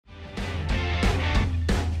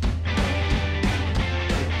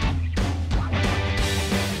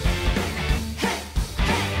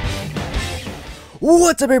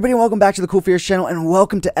What's up, everybody? Welcome back to the CoolFigurez channel, and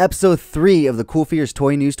welcome to episode 3 of the CoolFigurez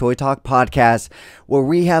Toy News Toy Talk podcast, where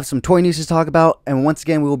we have some toy news to talk about. And once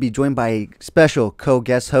again, we will be joined by a special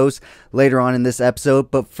co-guest host later on in this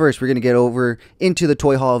episode. But first, we're going to get over into the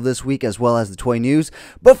toy haul of this week as well as the toy news.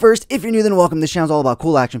 But first, if you're new, then welcome. This channel is all about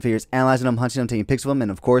cool action figures, analyzing them, hunting them, taking pics of them,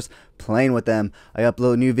 and of course, playing with them. I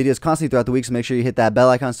upload new videos constantly throughout the week, so make sure you hit that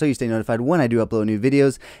bell icon so you stay notified when I do upload new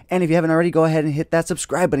videos. And if you haven't already, go ahead and hit that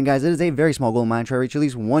subscribe button, guys. It is a very small goal of mine to try to reach at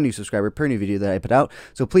least one new subscriber per new video that I put out.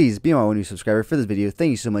 So please be my one new subscriber for this video. Thank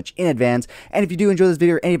you so much in advance. And if you do enjoy this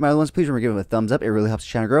video or any of my other ones, please remember to give it a thumbs up. It really helps the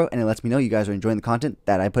channel grow, and it lets me know you guys are enjoying the content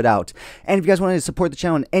that I put out. And if you guys want to support the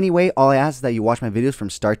channel in any way, all I ask is that you watch my videos from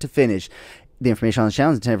start to finish. The information on the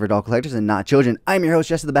channel is intended for adult collectors and not children. I'm your host,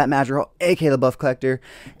 Jesse the Bat Madrigal, aka the Buff Collector.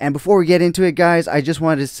 And before we get into it, guys, I just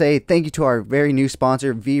wanted to say thank you to our very new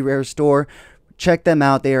sponsor, VRare Store. Check them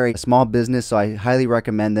out. They are a small business, so I highly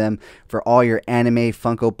recommend them for all your anime,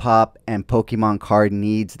 Funko Pop, and Pokemon card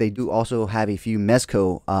needs. They do also have a few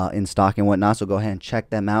Mezco in stock and whatnot, so go ahead and check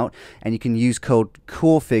them out. And you can use code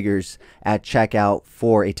CoolFigurez at checkout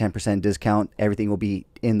for a 10% discount. Everything will be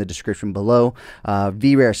in the description below.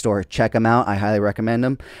 VRare Store, check them out. I highly recommend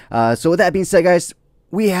them. So with that being said, guys,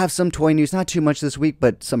 we have some toy news, not too much this week,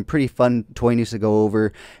 but some pretty fun toy news to go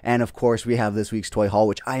over. And of course, we have this week's toy haul,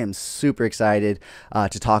 which I am super excited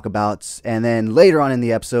to talk about. And then later on in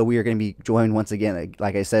the episode, we are going to be joined once again,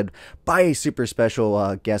 like I said, by a super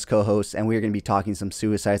special guest co-host. And we are going to be talking some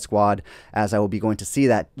Suicide Squad, as I will be going to see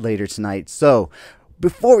that later tonight. So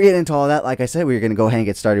before we get into all that, like I said, we're going to go ahead and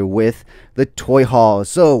get started with the toy haul.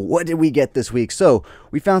 So what did we get this week? So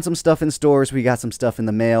we found some stuff in stores. We got some stuff in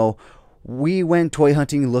the mail. We went toy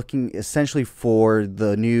hunting looking essentially for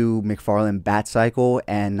the new McFarlane Batcycle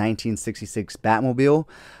and 1966 Batmobile.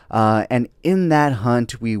 And in that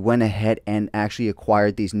hunt, we went ahead and actually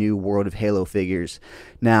acquired these new World of Halo figures.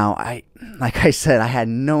 Now, like I said, I had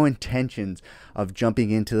no intentions of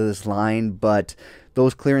jumping into this line, but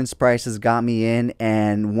those clearance prices got me in,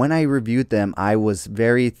 and when I reviewed them, I was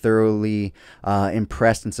very thoroughly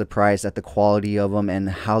impressed and surprised at the quality of them and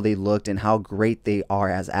how they looked and how great they are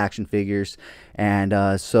as action figures.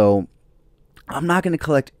 And so I'm not going to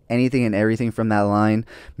collect anything and everything from that line,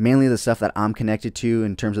 mainly the stuff that I'm connected to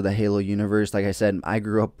in terms of the Halo universe. Like I said, I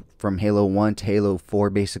grew up from Halo 1 to Halo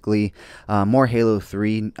 4, basically. More Halo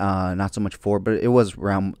 3, not so much 4, but it was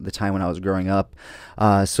around the time when I was growing up.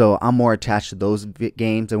 So I'm more attached to those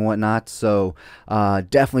games and whatnot. So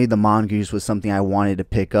definitely the Mongoose was something I wanted to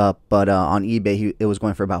pick up, but on eBay, it was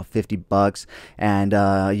going for about 50 bucks. And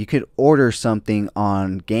you could order something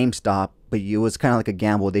on GameStop, but it was kind of like a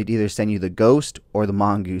gamble. They'd either send you the Ghost or the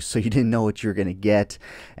Mongoose, so you didn't know what you were going to get.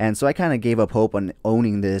 And so I kind of gave up hope on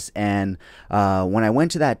owning this. And when I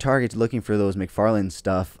went to that Target looking for those McFarlane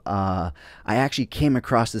stuff, I actually came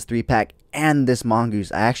across this 3-pack and this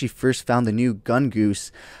Mongoose. I actually first found the new Gun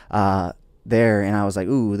Goose there, and I was like,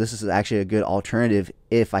 ooh, this is actually a good alternative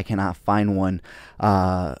if I cannot find one,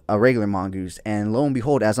 a regular Mongoose. And lo and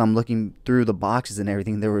behold, as I'm looking through the boxes and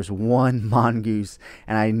everything, there was one Mongoose,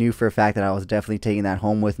 and I knew for a fact that I was definitely taking that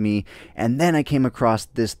home with me. And then I came across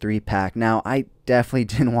this 3-pack. Now, I definitely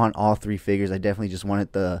didn't want all 3 figures. I definitely just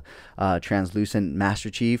wanted the translucent Master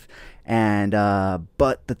Chief. And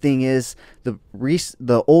but the thing is, the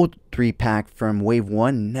old 3-pack from Wave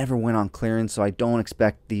 1 never went on clearance, so I don't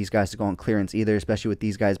expect these guys to go on clearance either, especially with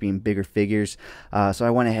these guys being bigger figures. So I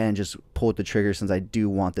went ahead and just pulled the trigger since I do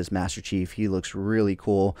want this Master Chief. He looks really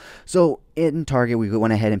cool. So in Target, we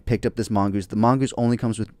went ahead and picked up this Mongoose. The Mongoose only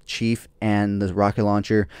comes with Chief and the rocket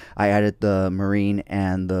launcher. I added the Marine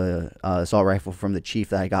and the assault rifle from the Chief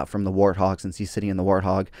that I got from the Warthog. Since he's sitting in the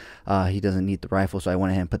Warthog, he doesn't need the rifle, so I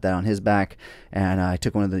went ahead and put that on his back. And I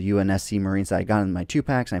took one of the UNSC Marines that I got in my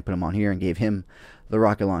 2-packs, and I put him on here and gave him the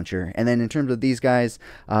rocket launcher. And then in terms of these guys,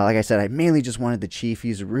 like I said, I mainly just wanted the Chief.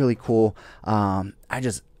 He's really cool. I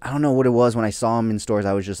don't know what it was when I saw him in stores.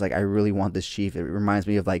 I was just like, I really want this Chief. It reminds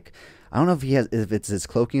me of, like, I don't know if it's his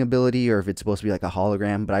cloaking ability or if it's supposed to be like a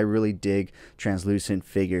hologram, but I really dig translucent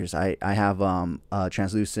figures. I have a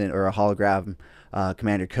translucent or a hologram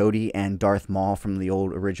Commander Cody and Darth Maul from the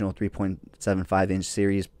old original 3.75-inch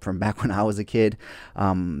series from back when I was a kid.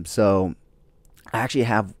 So I actually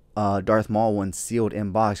have Darth Maul one sealed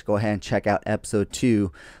in box. Go ahead and check out episode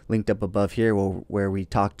 2 linked up above here, where we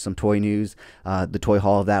talked some toy news, the toy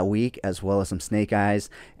haul of that week, as well as some Snake Eyes.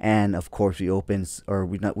 And of course, we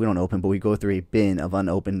don't open, but we go through a bin of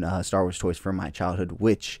unopened Star Wars toys from my childhood,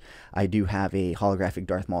 which I do have a holographic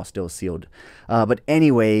Darth Maul still sealed. But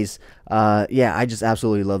anyways, yeah, I just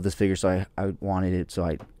absolutely love this figure, so I wanted it, so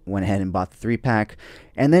I went ahead and bought the 3-pack.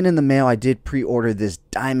 And then in the mail, I did pre-order this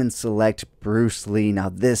Diamond Select Bruce Lee. Now,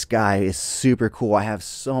 this guy is super cool. I have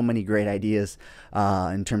so many great ideas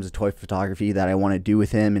in terms of toy photography that I want to do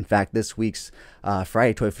with him. In fact, this week's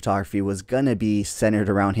Friday toy photography was going to be centered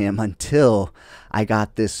around him until I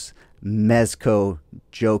got this Mezco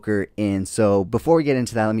Joker in. So before we get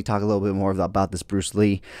into that, let me talk a little bit more about this Bruce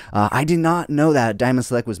Lee. I did not know that Diamond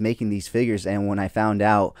Select was making these figures, and when I found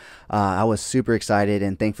out, I was super excited,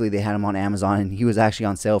 and thankfully they had him on Amazon, and he was actually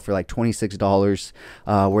on sale for like $26,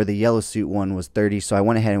 where the yellow suit one was $30. So I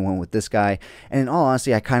went ahead and went with this guy, and in all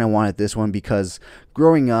honesty, I kind of wanted this one because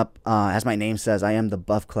growing up, as my name says, I am the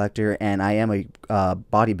buff collector and I am a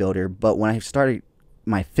bodybuilder, but when I started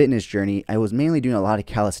my fitness journey, I was mainly doing a lot of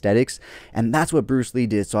calisthenics, and that's what Bruce Lee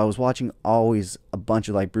did. So I was watching always a bunch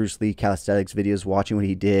of like Bruce Lee calisthenics videos, watching what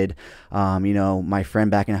he did. You know, my friend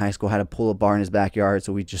back in high school had a pull-up bar in his backyard,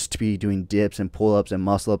 so we'd just be doing dips and pull-ups and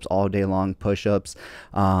muscle-ups all day long, push-ups.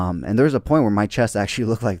 And there was a point where my chest actually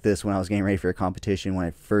looked like this when I was getting ready for a competition when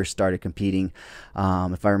I first started competing.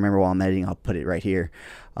 If I remember while I'm editing, I'll put it right here.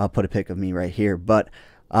 I'll put a pic of me right here. But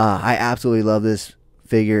I absolutely love this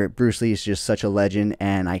figure. Bruce Lee is just such a legend,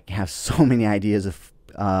 and I have so many ideas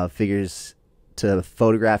of figures to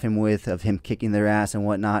photograph him with, of him kicking their ass and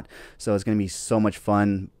whatnot. So it's going to be so much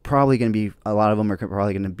fun. Probably going to be, a lot of them are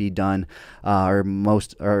probably going to be done,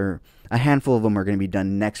 or a handful of them are going to be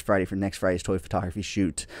done next Friday for next Friday's toy photography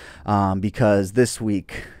shoot, because this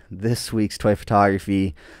week's toy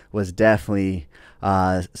photography was definitely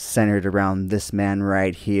centered around this man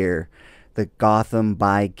right here. The Gotham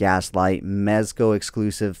by Gaslight Mezco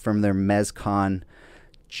exclusive from their MezCon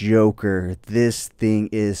Joker. This thing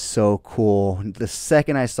is so cool. The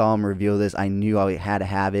second I saw him reveal this, I knew I had to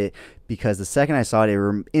have it, because the second I saw it,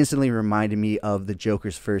 it instantly reminded me of the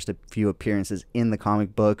Joker's first few appearances in the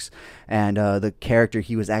comic books, and the character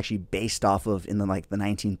he was actually based off of in the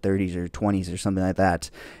 1930s or 20s or something like that.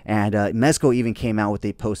 And Mezco even came out with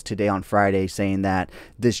a post today on Friday saying that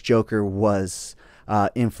this Joker was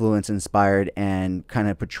influenced, inspired, and kind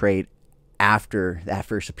of portrayed after that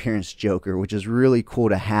first appearance Joker, which is really cool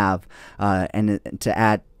to have. And to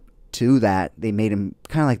add to that, they made him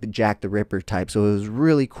kind of like the Jack the Ripper type, so it was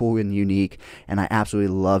really cool and unique, and I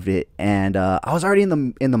absolutely loved it. And I was already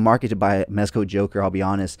in the market to buy a Mezco Joker, I'll be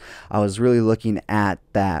honest. I was really looking at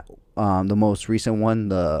that, the most recent one,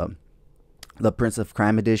 the Prince of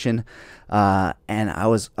Crime edition, and I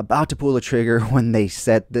was about to pull the trigger when they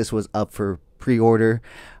said this was up for pre-order,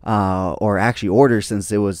 or actually order,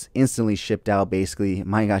 since it was instantly shipped out. Basically,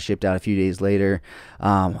 mine got shipped out a few days later.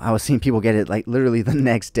 I was seeing people get it like literally the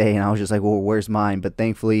next day, and I was just like, well, where's mine? But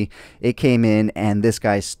thankfully it came in, and this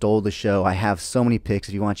guy stole the show. I have so many pics.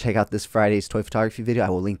 If you want to check out this Friday's toy photography video,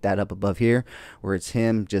 I will link that up above here, where it's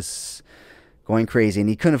him just going crazy. And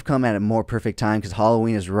he couldn't have come at a more perfect time, because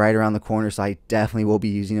Halloween is right around the corner, so I definitely will be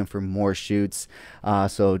using him for more shoots.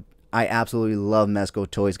 So I absolutely love Mezco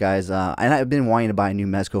toys, guys, and I've been wanting to buy a new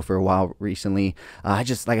Mezco for a while recently. Like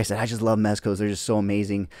I said, I just love Mezcos. They're just so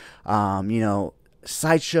amazing. You know,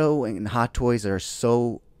 Sideshow and Hot Toys are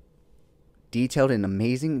so detailed and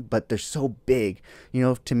amazing, but they're so big. You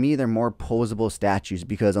know, to me, they're more posable statues,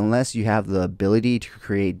 because unless you have the ability to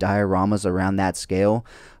create dioramas around that scale,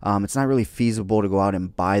 it's not really feasible to go out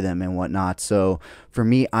and buy them and whatnot. So for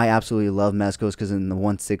me, I absolutely love Mezcos, because in the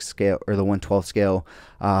 1/6 scale or the 1/12 scale,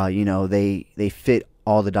 you know, they fit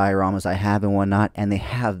all the dioramas I have and whatnot, and they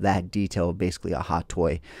have that detail, basically a Hot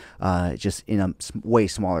Toy, just in a way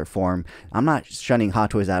smaller form. I'm not shunning Hot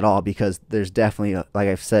Toys at all, because there's definitely, like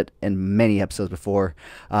I've said in many episodes before,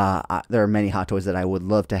 there are many Hot Toys that I would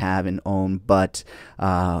love to have and own, but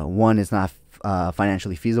one is not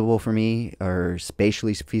financially feasible for me, or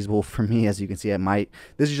spatially feasible for me. As you can see,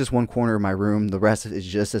 this is just one corner of my room. The rest is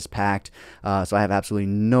just as packed, so I have absolutely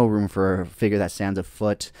no room for a figure that stands a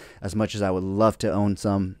foot, as much as I would love to own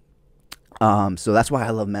some. So that's why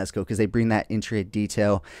I love Mezco, because they bring that intricate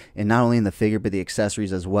detail, and not only in the figure, but the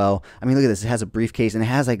accessories as well. I mean, look at this. It has a briefcase, and it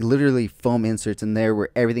has like literally foam inserts in there where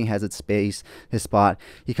everything has its space, his spot.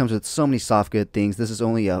 He comes with so many soft good things. This is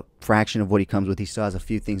only a fraction of what he comes with. He still has a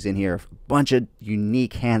few things in here, a bunch of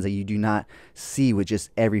unique hands that you do not see with just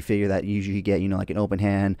every figure that you usually get, you know, like an open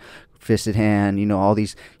hand, fisted hand, you know, all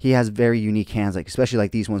these. He has very unique hands, like especially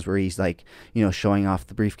like these ones where he's like, you know, showing off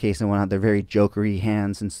the briefcase and whatnot. They're very jokery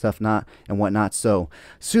hands and stuff, and whatnot. So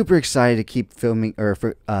super excited to keep filming, or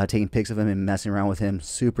taking pics of him and messing around with him.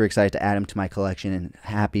 Super excited to add him to my collection, and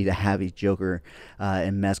happy to have a Joker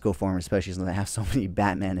in Mezco form, especially since I have so many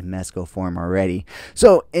Batman in Mezco form already.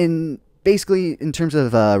 So basically, in terms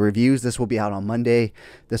of reviews, this will be out on Monday.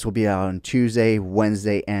 This will be out on Tuesday,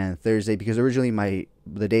 Wednesday, and Thursday, because originally my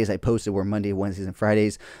the days I posted were Monday, Wednesdays, and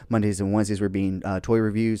Fridays. Mondays and Wednesdays were being toy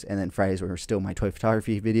reviews, and then Fridays were still my toy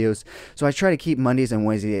photography videos. So I try to keep Mondays and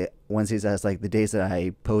Wednesdays as like the days that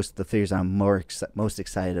I post the figures I'm most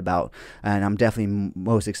excited about, and I'm definitely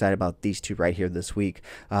most excited about these two right here this week.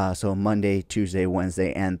 So Monday, Tuesday,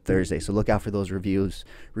 Wednesday, and Thursday. So look out for those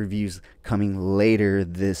reviews coming later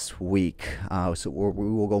this week. So we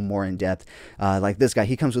will go more in depth. Like this guy,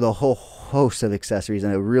 he comes with a whole host of accessories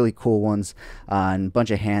and really cool ones, and a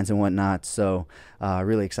bunch of hands and whatnot. So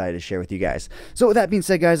really excited to share with you guys. So with that being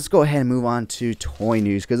said, guys, let's go ahead and move on to toy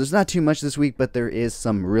news, because there's not too much this week, but there is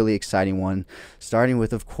some really exciting one, starting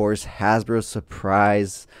with, of course, Hasbro's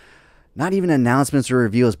surprise, not even announcements or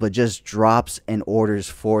reveals, but just drops and orders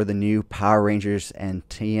for the new Power Rangers and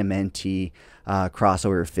TMNT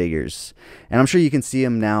crossover figures. And I'm sure you can see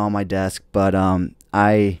them now on my desk, but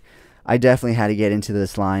I definitely had to get into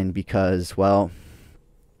this line because, well,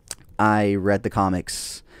 I read the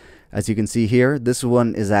comics. As you can see here, this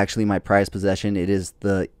one is actually my prized possession. It is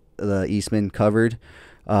the Eastman cover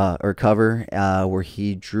where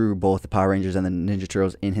he drew both the Power Rangers and the Ninja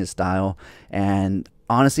Turtles in his style. And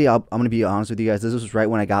honestly, I'm going to be honest with you guys, this was right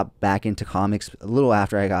when I got back into comics, a little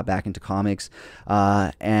after I got back into comics,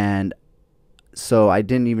 and so I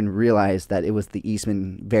didn't even realize that it was the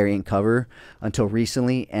Eastman variant cover until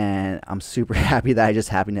recently, and I'm super happy that I just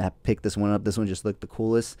happened to pick this one up. This one just looked the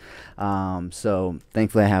coolest, so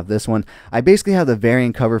thankfully I have this one. I basically have the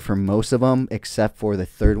variant cover for most of them except for the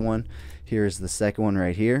third one. Here's the second one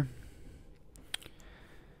right here,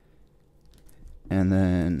 and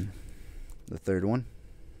then the third one.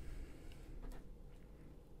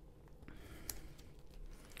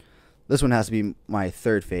 This one has to be my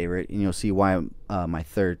third favorite, and you'll see why my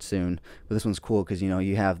third soon. But this one's cool because, you know,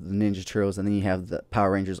 you have the Ninja Turtles and then you have the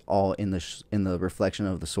Power Rangers all in the reflection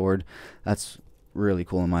of the sword. That's really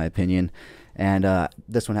cool in my opinion. And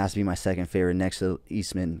this one has to be my second favorite next to the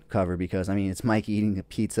Eastman cover because, I mean, it's Mike eating a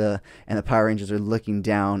pizza and the Power Rangers are looking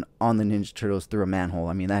down on the Ninja Turtles through a manhole.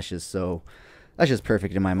 I mean, that's just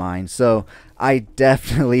perfect in my mind. So I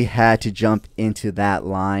definitely had to jump into that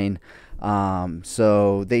line.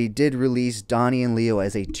 So they did release Donnie and Leo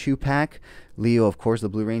as a 2-pack. Leo, of course, the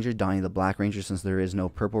Blue Ranger, Donnie the Black Ranger, since there is no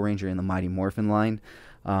Purple Ranger in the Mighty Morphin line.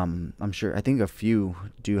 I'm sure, I think a few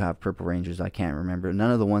do have Purple Rangers. I can't remember.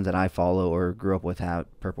 None of the ones that I follow or grew up with have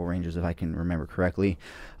Purple Rangers, if I can remember correctly.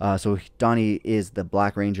 So Donnie is the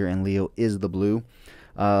Black Ranger and Leo is the Blue.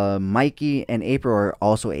 Mikey and April are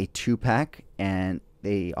also a 2-pack, and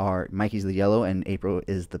they are, Mikey's the yellow and April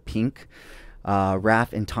is the pink.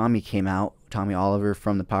 Raph and Tommy came out. Tommy Oliver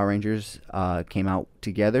from the Power Rangers came out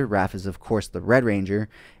together. Raph is, of course, the Red Ranger,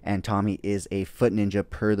 and Tommy is a foot ninja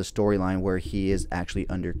per the storyline where he is actually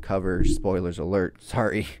undercover. Spoilers alert.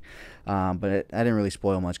 Sorry. But I didn't really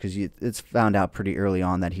spoil much because it's found out pretty early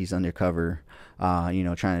on that he's undercover, you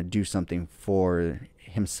know, trying to do something for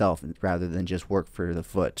himself rather than just work for the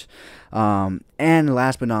foot. And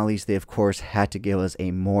last but not least, they, of course, had to give us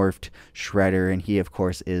a morphed Shredder, and he, of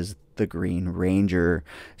course, is the Green Ranger.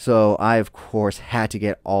 So I, of course, had to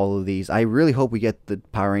get all of these. I really hope we get the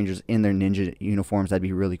Power Rangers in their ninja uniforms. That'd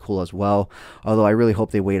be really cool as well. Although I really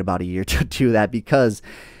hope they wait about a year to do that, because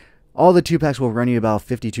all the 2-packs will run you about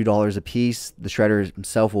 $52 a piece. The Shredder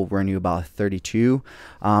himself will run you about $32.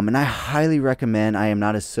 And I highly recommend, I am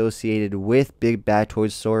not associated with Big Bad Toy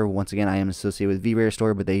Store. Once again, I am associated with V-Rare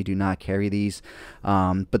Store, but they do not carry these.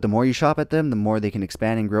 But the more you shop at them, the more they can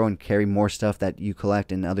expand and grow and carry more stuff that you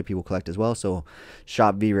collect and other people collect as well. So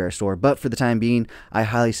shop V-Rare Store. But for the time being, I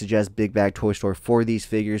highly suggest Big Bad Toy Store for these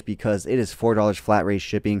figures because it is $4 flat rate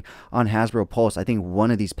shipping on Hasbro Pulse. I think one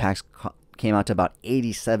of these packs came out to about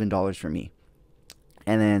 $87 for me.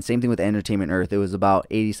 And then same thing with Entertainment Earth. It was about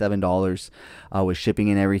 $87 with shipping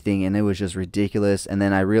and everything, and it was just ridiculous. And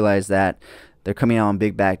then I realized that they're coming out on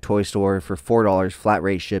Big Bag Toy Store for $4 flat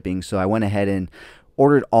rate shipping. So I went ahead and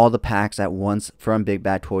ordered all the packs at once from Big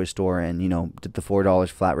Bad Toy Store, and, you know, did the $4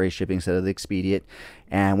 flat rate shipping instead of the Expedient,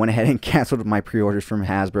 and went ahead and canceled my pre-orders from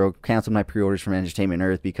Hasbro, canceled my pre-orders from Entertainment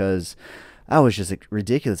Earth because that was just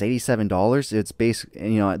ridiculous. $87. It's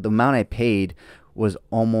basically, you know, the amount I paid was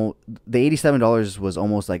almost, the $87 was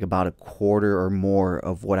almost like about a quarter or more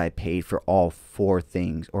of what I paid for all 4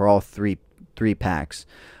 things, or all three packs,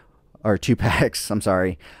 or 2 packs, I'm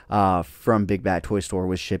sorry, from Big Bad Toy Store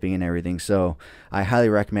with shipping and everything. So I highly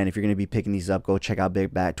recommend, if you're going to be picking these up, go check out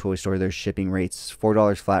Big Bad Toy Store. Their shipping rates,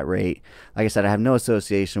 $4 flat rate. Like I said, I have no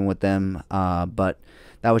association with them, but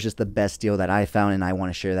that was just the best deal that I found, and I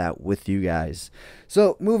want to share that with you guys.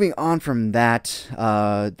 So moving on from that,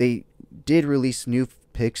 they did release new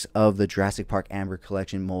pics of the Jurassic Park Amber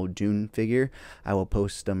Collection Muldoon figure. I will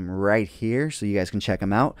post them right here so you guys can check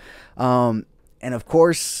them out. And of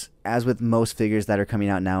course, as with most figures that are coming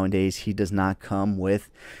out nowadays, he does not come with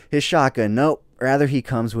his shotgun. Nope. Rather, he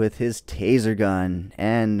comes with his taser gun.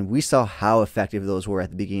 And we saw how effective those were at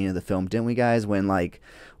the beginning of the film, didn't we, guys? When, like,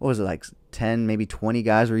 what was it, like 10, maybe 20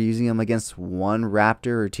 guys were using them against one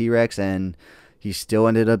raptor or T-Rex, and he still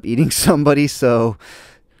ended up eating somebody. So,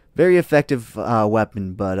 very effective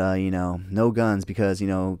weapon, but, you know, no guns because, you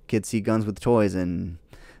know, kids see guns with toys, and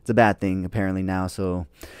it's a bad thing apparently now. So,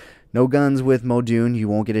 no guns with Muldoon. You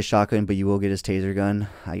won't get his shotgun, but you will get his taser gun,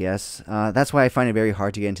 I guess. That's why I find it very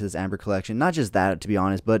hard to get into this Amber collection. Not just that, to be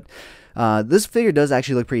honest, but this figure does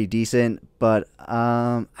actually look pretty decent. But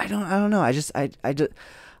I don't know.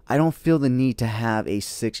 I don't feel the need to have a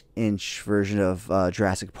 6-inch version of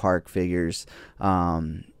Jurassic Park figures.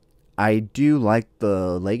 I do like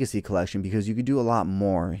the Legacy collection because you could do a lot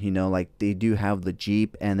more, you know, like they do have the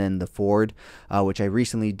Jeep and then the Ford, which I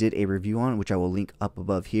recently did a review on, which I will link up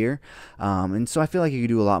above here. And so I feel like you could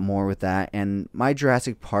do a lot more with that. And my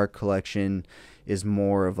Jurassic Park collection is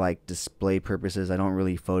more of like display purposes. I don't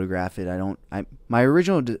really photograph it. My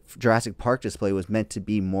original Jurassic Park display was meant to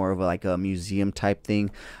be more of like a museum type thing.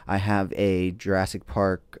 I have a Jurassic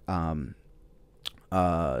Park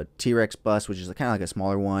T-Rex bust, which is kind of like a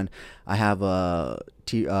smaller one. I have a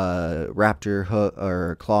raptor hook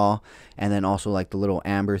or claw, and then also like the little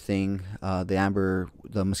amber thing, the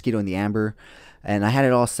mosquito in the amber, and I had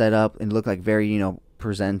it all set up and looked like very, you know,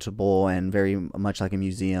 presentable and very much like a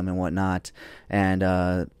museum and whatnot.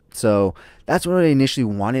 And so that's what I initially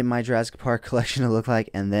wanted my Jurassic Park collection to look like.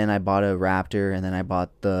 And then I bought a raptor, and then I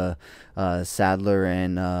bought the Sadler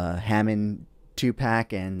and Hammond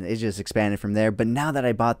 2-pack, and it just expanded from there. But now that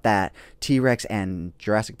I bought that T-Rex and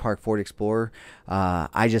Jurassic Park Ford Explorer,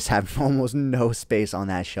 I just have almost no space on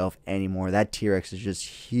that shelf anymore. That T-Rex is just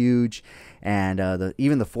huge, and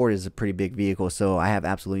even the Ford is a pretty big vehicle, so I have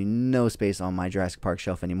absolutely no space on my Jurassic Park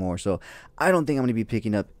shelf anymore. So I don't think I'm going to be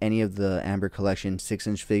picking up any of the Amber Collection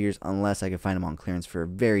 6-inch figures unless I can find them on clearance for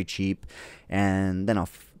very cheap, and then I'll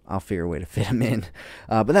figure a way to fit them in.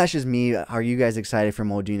 But that's just me. Are you guys excited for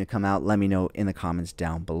Muldoon to come out? Let me know in the comments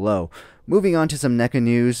down below. Moving on to some NECA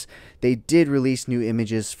news. They did release new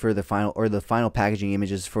images for the final packaging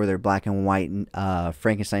images for their black and white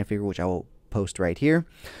Frankenstein figure, which I will post right here.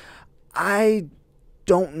 I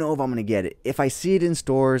don't know if I'm going to get it. If I see it in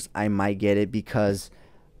stores, I might get it because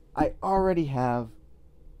I already have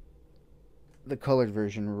the colored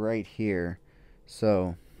version right here.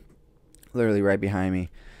 So, literally right behind me.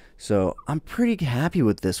 So I'm pretty happy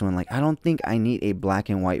with this one. Like, I don't think I need a black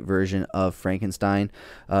and white version of Frankenstein,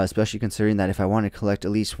 especially considering that if I want to collect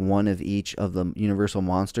at least one of each of the Universal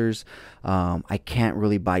monsters, I can't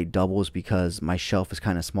really buy doubles because my shelf is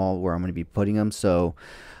kind of small where I'm going to be putting them. So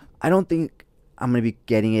I don't think I'm going to be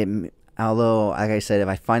getting it. Although, like I said, if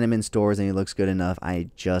I find him in stores and he looks good enough, I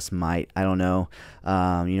just might. I don't know.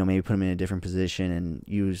 You know, maybe put him in a different position and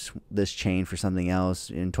use this chain for something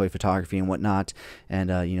else in toy photography and whatnot, and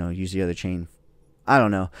you know, use the other chain. I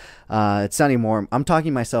don't know. It's sounding more. I'm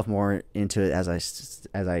talking myself more into it as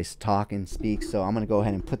I talk and speak. So I'm gonna go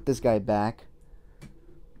ahead and put this guy back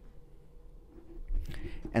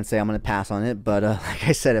and say I'm gonna pass on it. But like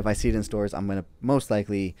I said, if I see it in stores, I'm gonna most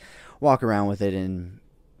likely walk around with it and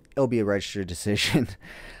it'll be a registered decision.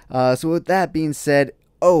 So with that being said,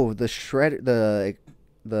 the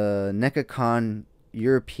NECA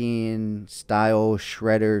European style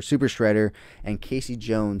shredder, super shredder, and Casey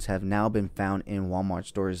Jones have now been found in Walmart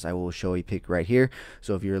stores. I will show a pic right here.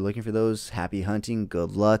 So if you're looking for those, happy hunting,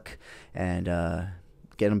 good luck, and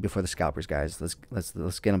get them before the scalpers, guys.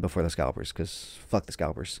 Let's get them before the scalpers, because fuck the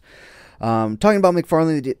scalpers. Talking about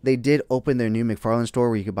McFarlane, they did open their new McFarlane store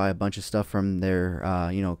where you could buy a bunch of stuff from their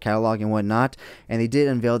you know, catalog and whatnot, and they did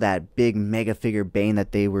unveil that big mega figure Bane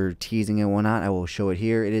that they were teasing and whatnot. I will show it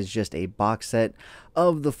here. It is just a box set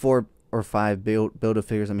of the 4 or 5 build-up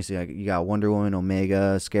figures. Let me see. You got Wonder Woman,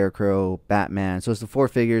 Omega, Scarecrow, Batman. So it's the 4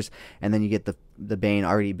 figures, and then you get the Bane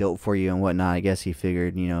already built for you and whatnot. I guess he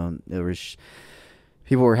figured, you know, there was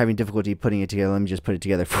people were having difficulty putting it together. Let me just put it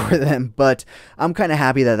together for them. But I'm kind of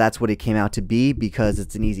happy that that's what it came out to be, because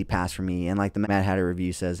it's an easy pass for me. And like the Mad Hatter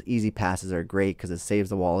review says, easy passes are great because it saves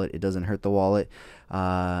the wallet. It doesn't hurt the wallet.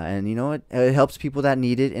 And you know what? It helps people that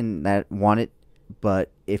need it and that want it.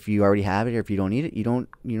 But if you already have it, or if you don't need it, you don't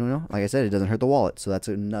know. Like I said, it doesn't hurt the wallet. So that's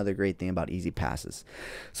another great thing about easy passes.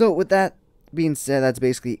 So with that being said, that's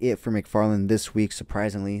basically it for McFarlane this week.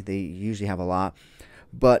 Surprisingly, they usually have a lot.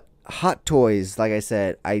 But Hot Toys, like I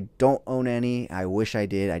said, I don't own any. I wish I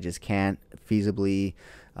did. I just can't feasibly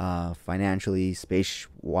financially, space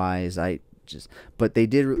wise. But they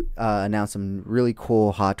did announce some really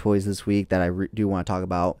cool hot toys this week that I do want to talk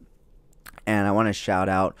about, and I want to shout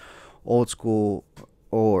out Old School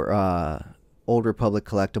or Old Republic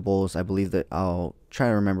Collectibles. I believe that I'll try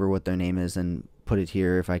to remember what their name is and put it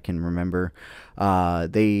here if I can remember.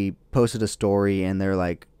 They posted a story and they're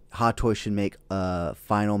like, Hot Toys should make a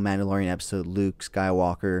final Mandalorian episode, Luke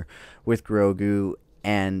Skywalker with Grogu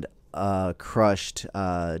and crushed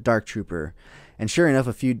Dark Trooper. And sure enough,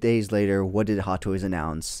 a few days later, what did Hot Toys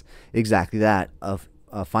announce? Exactly that,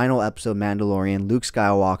 a final episode Mandalorian, Luke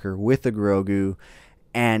Skywalker with the Grogu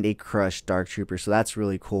and a crushed Dark Trooper. So that's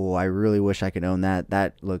really cool. I really wish I could own that.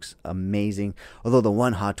 That looks amazing. Although the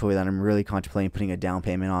one hot toy that I'm really contemplating putting a down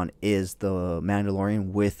payment on is the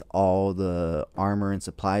Mandalorian with all the armor and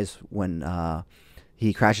supplies when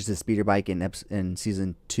he crashes his speeder bike in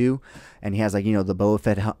season 2, and he has, like, the Boba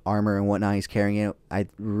Fett armor and whatnot. He's carrying it. I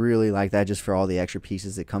really like that just for all the extra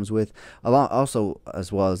pieces it comes with. Also,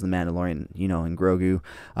 as well as the Mandalorian, and Grogu,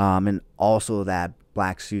 and also that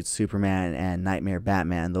Black Suit Superman and Nightmare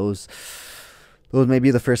Batman. Those may be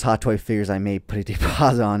the first hot toy figures I may put a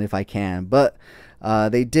deposit on if I can. But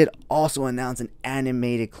they did also announce an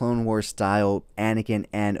animated Clone Wars style Anakin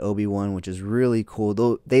and Obi-Wan, which is really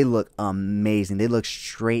cool. They look amazing. They look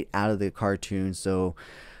straight out of the cartoon. So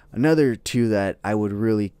another two that I would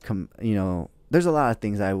really there's a lot of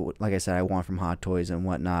things like I said, I want from Hot Toys and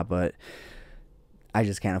whatnot, but I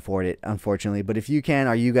just can't afford it, unfortunately. But if you can,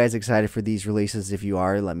 are you guys excited for these releases? If you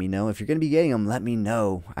are, let me know. If you're going to be getting them, let me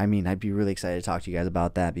know. I mean, I'd be really excited to talk to you guys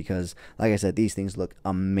about that because, like I said, these things look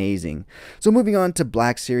amazing. So moving on to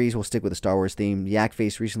Black Series, we'll stick with the Star Wars theme.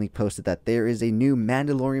 Yakface recently posted that there is a new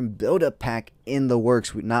Mandalorian build-up pack in the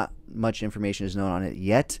works. Not much information is known on it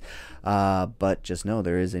yet, but just know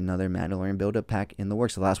there is another Mandalorian build-up pack in the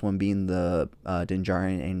works. The last one being the Din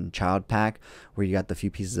Djarin and Child pack, where you got the few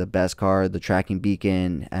pieces of Beskar, the tracking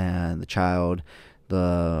beacon, and the Child,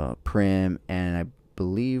 the Prim, and I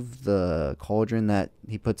believe the cauldron that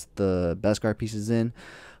he puts the Beskar pieces in,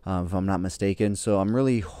 if I'm not mistaken. So I'm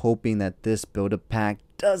really hoping that this build-up pack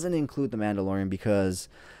doesn't include the Mandalorian, because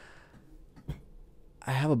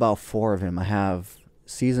I have about 4 of him. I have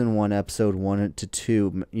Season 1, Episode 1 to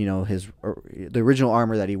 2, the original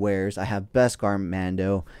armor that he wears. I have Beskar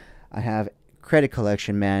Mando. I have Credit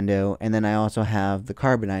Collection Mando. And then I also have the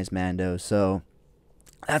Carbonized Mando. So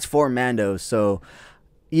that's 4 Mandos. So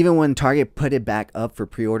even when Target put it back up for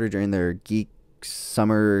pre-order during their Geek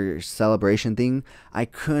Summer Celebration thing, I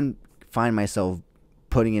couldn't find myself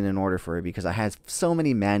putting in an order for it because I had so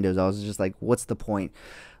many Mandos. I was just like, what's the point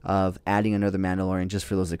of adding another Mandalorian just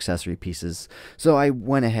for those accessory pieces? So I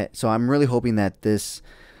went ahead. So I'm really hoping that this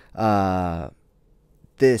Mandalorian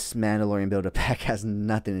build-up pack has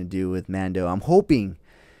nothing to do with Mando. I'm hoping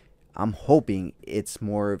it's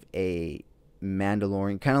more of a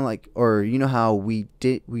Mandalorian, kind of like, or how we've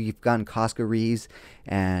gotten Casca Reeves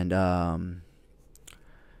and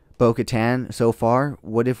Bo-Katan so far.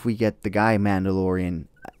 What if we get the guy Mandalorian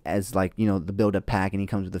as, like, the build-up pack, and he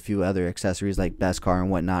comes with a few other accessories like Beskar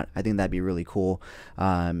and whatnot? I think that'd be really cool.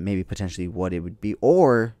 Maybe potentially what it would be,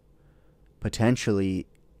 or potentially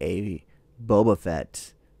a Boba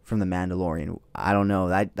Fett from the Mandalorian. I don't know.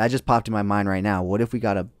 That just popped in my mind right now. What if we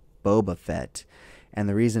got a Boba Fett? And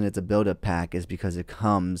the reason it's a build-up pack is because it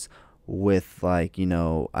comes with, like, I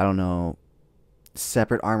don't know,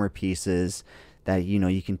 separate armor pieces that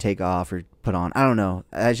you can take off or put on. I don't know.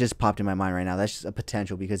 That just popped in my mind right now. That's just a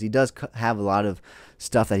potential, because he does have a lot of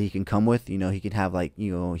stuff that he can come with. He can have, like, he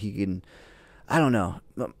can, I don't know.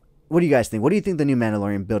 What do you guys think? What do you think the new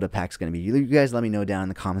Mandalorian build-up pack is going to be? You guys let me know down in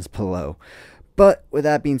the comments below. But with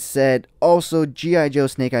that being said, also G.I. Joe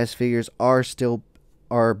Snake Eyes figures are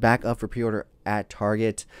back up for pre-order at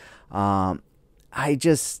Target. If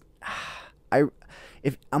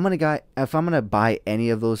I'm gonna buy any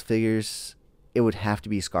of those figures, it would have to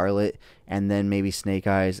be Scarlet, and then maybe Snake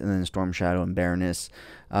Eyes, and then Storm Shadow and Baroness.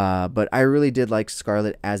 But I really did like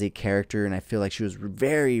Scarlet as a character, and I feel like she was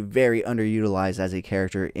very, very underutilized as a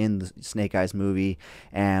character in the Snake Eyes movie,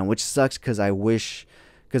 and which sucks because I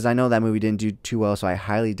know that movie didn't do too well, so I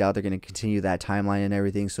highly doubt they're going to continue that timeline and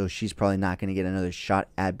everything, so she's probably not going to get another shot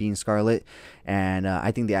at being Scarlet. And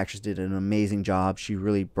I think the actress did an amazing job. She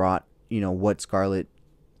really brought, what Scarlet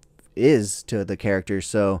is to the character.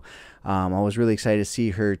 So I was really excited to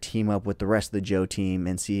see her team up with the rest of the Joe team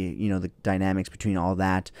and see, the dynamics between all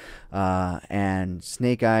that. And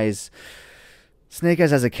Snake Eyes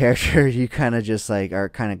as a character, you kind of just are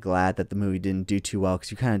kind of glad that the movie didn't do too well,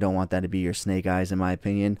 because you kind of don't want that to be your Snake Eyes, in my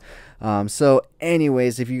opinion. So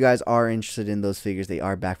anyways, if you guys are interested in those figures, they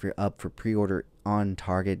are up for pre-order on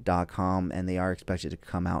Target.com, and they are expected to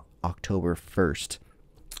come out October 1st.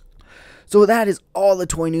 So that is all the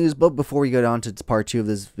toy news, but before we go on to part 2 of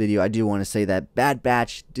this video, I do want to say that Bad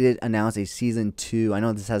Batch did announce a Season 2. I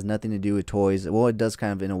know this has nothing to do with toys. Well, it does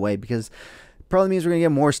kind of in a way, because probably means we're going to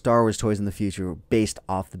get more Star Wars toys in the future based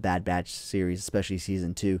off the Bad Batch series, especially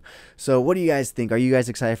Season 2. So what do you guys think? Are you guys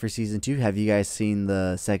excited for Season 2? Have you guys seen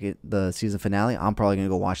the season finale? I'm probably going to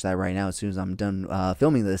go watch that right now as soon as I'm done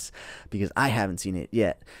filming this, because I haven't seen it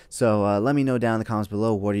yet. So let me know down in the comments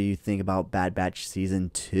below, what do you think about Bad Batch Season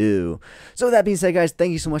 2? So with that being said, guys,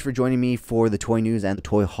 thank you so much for joining me for the toy news and the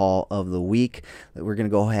toy haul of the week. We're going to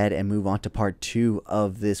go ahead and move on to part 2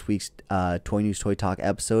 of this week's Toy News Toy Talk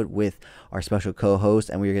episode with our special co-host,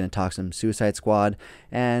 and we're going to talk some Suicide Squad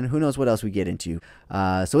and who knows what else we get into.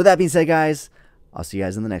 So with that being said, guys, I'll see you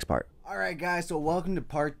guys in the next part. Alright guys, so welcome to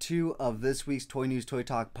part 2 of this week's Toy News Toy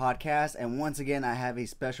Talk podcast, and once again I have a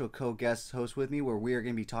special co-guest host with me where we are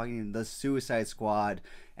going to be talking the Suicide Squad.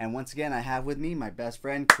 And once again I have with me my best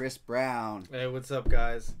friend Chris Brown. Hey, what's up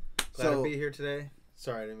guys? Glad to be here today.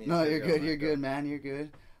 Sorry, I didn't mean to. No, you're good, you're good, man, you're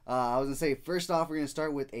good. I was going to say, first off, we're going to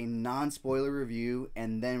start with a non-spoiler review,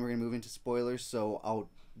 and then we're going to move into spoilers, so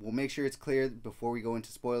we'll make sure it's clear before we go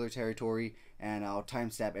into spoiler territory, and I'll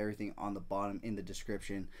timestamp everything on the bottom in the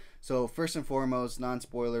description. So, first and foremost,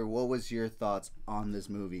 non-spoiler, what was your thoughts on this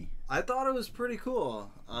movie? I thought it was pretty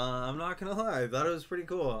cool. I'm not going to lie, I thought it was pretty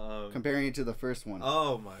cool. Comparing it to the first one.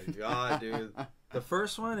 Oh my god, dude. The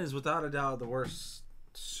first one is without a doubt the worst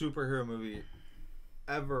superhero movie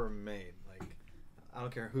ever made. I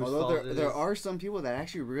don't care who's fault it is. There are some people that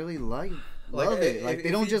actually really love it. Like, they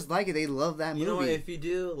don't just like it; they love that movie. You know what? If you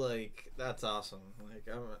do, like, that's awesome. Like,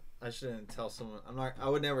 I shouldn't tell someone. I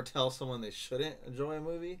would never tell someone they shouldn't enjoy a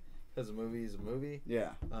movie, because a movie is a movie.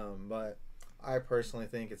 Yeah. But I personally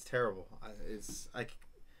think it's terrible.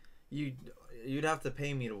 You'd have to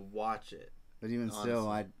pay me to watch it. But even honestly, still,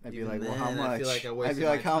 I'd be like, well, how much? I feel like I wasted I'd be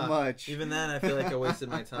like, how much? Even then, I feel like I wasted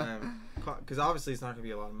my time, because obviously it's not going to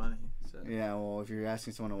be a lot of money. So. Yeah, well, if you're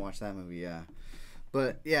asking someone to watch that movie, yeah.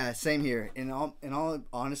 But yeah, same here. In all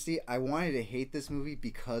honesty, I wanted to hate this movie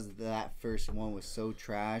because that first one was so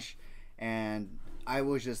trash, and I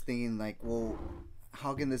was just thinking like, well,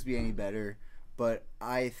 how can this be any better? But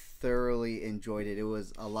I thoroughly enjoyed it. It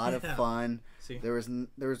was a lot of fun. See? There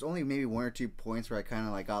was only maybe 1 or 2 points where I kind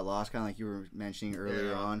of like got lost, kind of like you were mentioning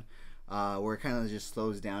earlier on, where it kind of just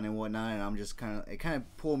slows down and whatnot, and I'm just it kind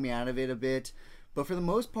of pulled me out of it a bit. But for the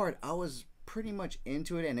most part, I was pretty much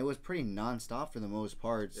into it, and it was pretty nonstop for the most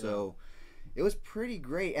part. Yeah. So it was pretty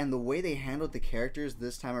great, and the way they handled the characters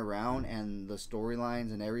this time around and the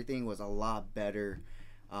storylines and everything was a lot better.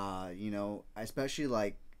 You know, especially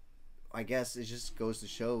like, I guess it just goes to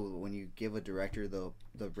show when you give a director the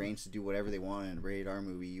reins to do whatever they want in a rated R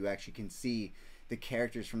movie, you actually can see the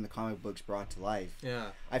characters from the comic books brought to life. Yeah,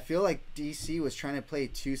 I feel like DC was trying to play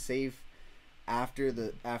too safe after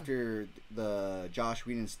the Josh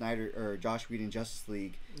Whedon Justice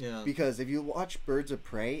League. Yeah. Because if you watch Birds of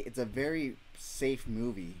Prey, it's a very safe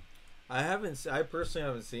movie. I personally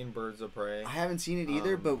haven't seen Birds of Prey. I haven't seen it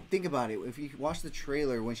either, but think about it. If you watch the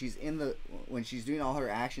trailer, when she's doing all her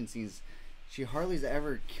action scenes, she hardly's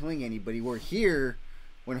ever killing anybody. Where here,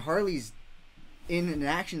 when Harley's in an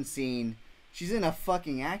action scene, she's in a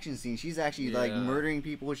fucking action scene. She's actually like murdering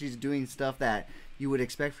people. She's doing stuff that you would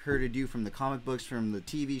expect her to do from the comic books, from the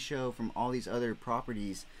TV show, from all these other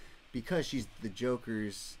properties, because she's the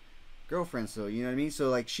Joker's girlfriend. So you know what I mean. So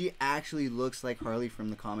like, she actually looks like Harley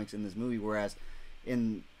from the comics in this movie. Whereas,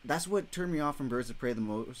 that's what turned me off from Birds of Prey the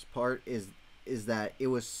most part is that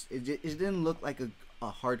it didn't look like a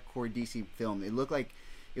hardcore DC film. It looked like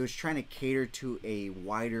it was trying to cater to a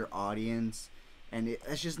wider audience. And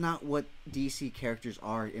that's just not what DC characters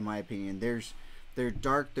are, in my opinion. They're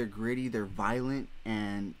dark, they're gritty, they're violent,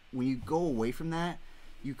 and when you go away from that,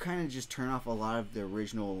 you kind of just turn off a lot of the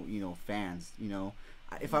original, fans.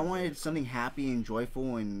 If I wanted something happy and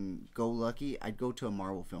joyful and go lucky, I'd go to a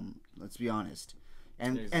Marvel film. Let's be honest.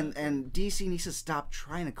 And DC needs to stop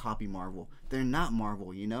trying to copy Marvel. They're not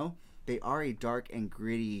Marvel, They are a dark and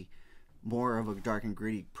gritty, more of a dark and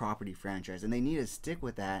gritty property franchise, and they need to stick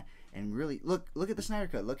with that. And really look at the Snyder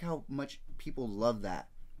Cut. Look how much people love that.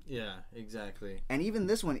 Yeah, exactly. And even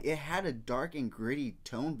this one, it had a dark and gritty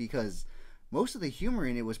tone because most of the humor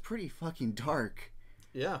in it was pretty fucking dark.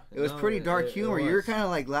 Yeah. It was pretty dark humor. You were kind of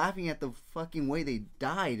like laughing at the fucking way they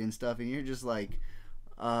died and stuff, and you're just like,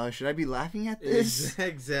 should I be laughing at this?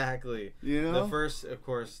 Exactly. The first, of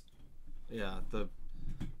course,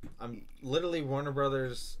 I'm literally Warner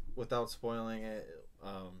Brothers, without spoiling it,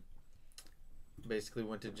 basically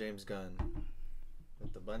went to James Gunn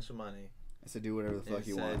with a bunch of money I said do whatever the fuck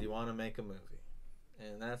you want. You want to make a movie,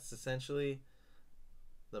 and that's essentially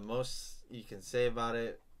the most you can say about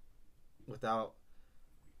it without,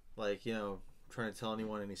 like, you know, trying to tell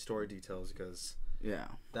anyone any story details, because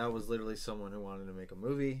that was literally someone who wanted to make a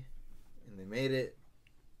movie, and they made it,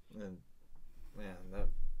 and man, that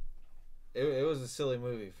it was a silly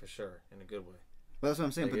movie for sure, in a good way. Well, that's what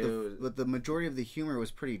I'm saying. Like, but the majority of the humor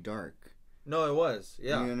was pretty dark. No, it was.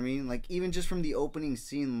 Yeah. You know what I mean? Like, even just from the opening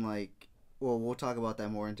scene, like, well, we'll talk about that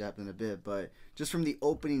more in depth in a bit, but just from the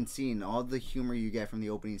opening scene, all the humor you get from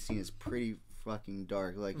the opening scene is pretty fucking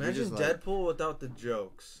dark. Like, imagine Deadpool without the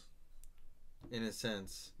jokes, in a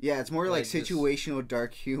sense. Yeah, it's more like situational just,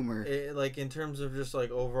 dark humor. Like, in terms of just,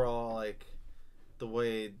 like, overall, like, the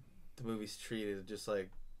way the movie's treated, just,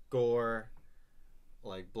 like, gore,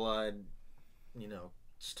 like, blood, you know,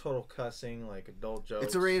 just total cussing, like adult jokes.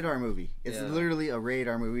 It's a rated R movie. It's literally a rated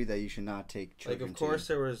R movie that you should not take children to. Like, of course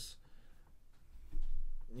there was,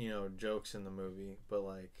 you know, jokes in the movie, but,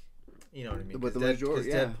 like, you know what I mean? But the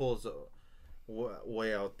majority, Deadpool's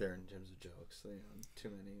way out there in terms of jokes. You know, too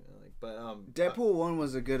many. Like, but Deadpool 1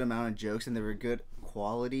 was a good amount of jokes, and they were good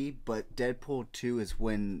quality. But Deadpool 2 is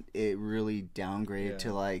when it really downgraded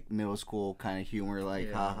to, like, middle school kind of humor,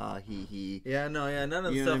 like haha, hee hee. Yeah, no, yeah, none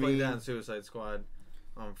of the stuff like that in Suicide Squad,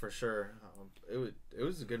 for sure. It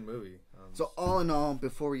was a good movie. So all in all,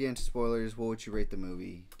 before we get into spoilers, what would you rate the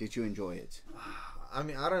movie? Did you enjoy it? I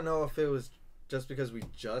mean, I don't know if it was just because we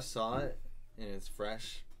just saw it and it's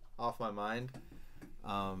fresh off my mind,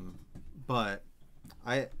 but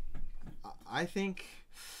I think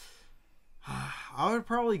I would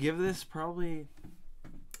probably give this an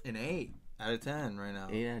 8 out of 10 right now.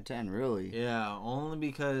 8 out of 10, really? Yeah, only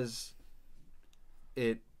because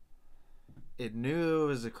it knew it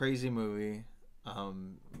was a crazy movie.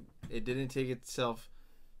 It didn't take itself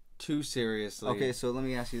too seriously. Okay, so let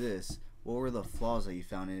me ask you this. What were the flaws that you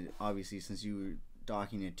found in it? Obviously, since you were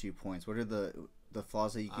docking it 2 points, what are the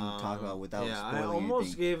flaws that you can talk about without spoiling anything? I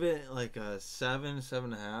almost gave it like a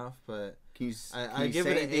 7.5, but I give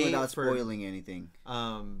it an 8 without spoiling anything.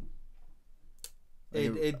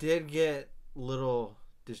 It did get little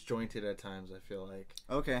disjointed at times, I feel like.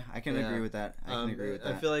 Okay, I can agree with that.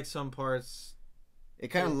 I feel like some parts, it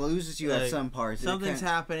kind of loses you at some parts. Something's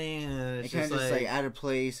happening, and it's just like out of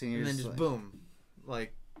place, and you're then just boom,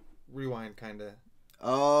 like rewind, kind of.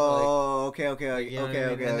 Oh, like, okay.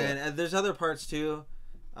 And then there's other parts too.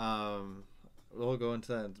 We'll go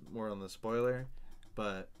into that more on the spoiler,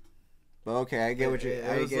 but okay, I get what you're.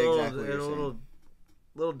 I get exactly what you're saying.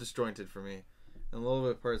 Little disjointed for me, and a little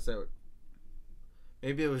bit parts that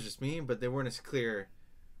maybe it was just me, but they weren't as clear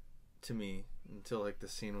to me until like the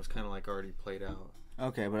scene was kind of like already played out.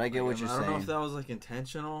 Okay, but I get what you're saying. I don't know if that was like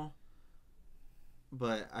intentional,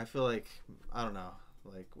 but I feel like I don't know.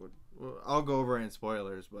 Like, I'll go over it in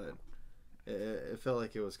spoilers, but it felt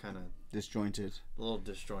like it was kind of disjointed, a little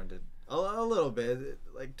disjointed, a little bit,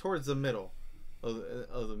 like towards the middle of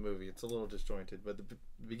the movie. It's a little disjointed, but the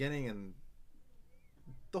beginning and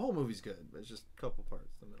the whole movie's good. But it's just a couple parts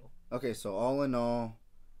in the middle. Okay, so all in all,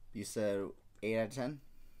 you said 8 out of 10.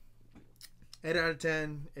 8 out of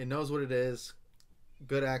 10. It knows what it is.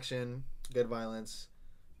 Good action, good violence.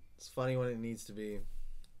 It's funny when it needs to be.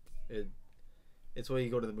 It's what you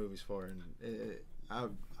go to the movies for, and I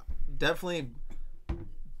definitely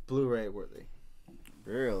Blu-ray worthy.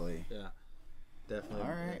 Really? Yeah, definitely. All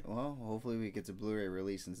right. Well, hopefully we get a Blu-ray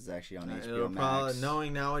release since it's actually on HBO Max.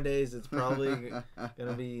 Knowing nowadays, it's probably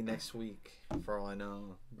gonna be next week, for all I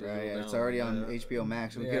know. Right. Yeah, it's already on HBO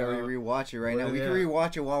Max. We could already rewatch it right now. We can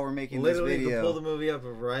rewatch it while we're making this video. Literally, you can pull the movie up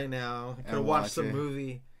right now. You could watch the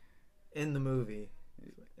movie in the movie.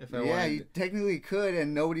 You technically could,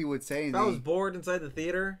 and nobody would say anything. If I was bored inside the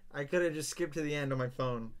theater, I could have just skipped to the end on my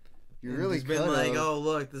phone. You really could been like, oh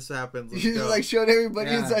look, this happens. You just like showed everybody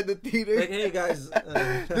inside the theater. Like, hey guys,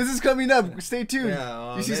 this is coming up. Stay tuned.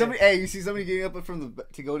 Yeah, you see somebody. Hey, you see somebody getting up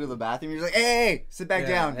to go to the bathroom. You're like, hey, sit back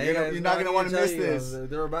down. Hey, you're not gonna want to miss this.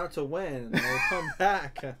 They're about to win. They'll come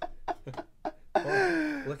back.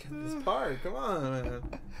 Look at this part. Come on,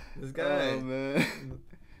 man. This guy. Oh man.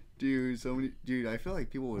 Dude, I feel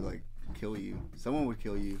like people would like kill you. Someone would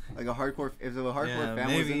kill you. Like if a hardcore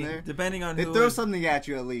fan was in there, depending on they'd throw something at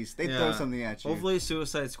you at least. They'd throw something at you. Hopefully,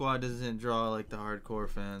 Suicide Squad doesn't draw like the hardcore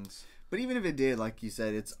fans. But even if it did, like you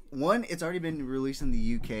said, it's already been released in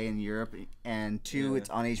the UK and Europe, and 2,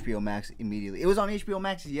 it's on HBO Max immediately. It was on HBO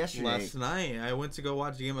Max yesterday. Last night, I went to go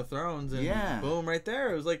watch Game of Thrones, and boom, right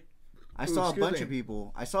there, it was like. I saw a bunch of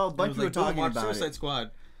people talking about Suicide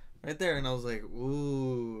Squad. Right there, and I was like,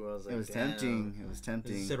 ooh. It was tempting. It was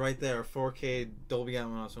tempting. It said right there, 4K Dolby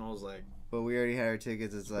Atmos, and I was like, but we already had our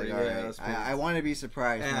tickets. It's like, Yeah, all right. that's cool. I want to be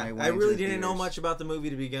surprised. Yeah, when I, went I into really the didn't know theaters. much about the movie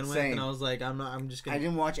to begin with, Same. and I was like, I'm just gonna. I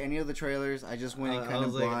didn't watch any of the trailers. I just went in kind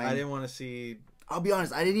of blind. I didn't want to see. I'll be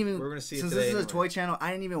honest. I didn't even. We're gonna see it since today this is anyway. a toy channel, I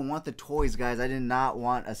didn't even want the toys, guys. I did not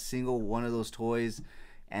want a single one of those toys.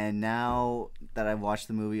 And now that I've watched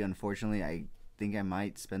the movie, unfortunately, I think I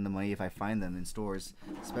might spend the money if I find them in stores,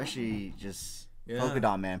 especially just. Yeah. Polka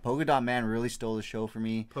Dot Man. Polka Dot Man really stole the show for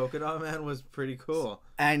me. Polka Dot Man was pretty cool.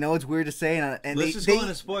 I know it's weird to say, and Let's just go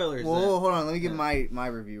into spoilers. Whoa, hold on. Let me give my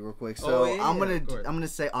review real quick. So I'm gonna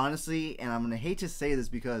say honestly, and I'm gonna hate to say this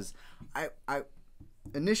because I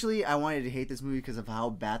initially I wanted to hate this movie because of how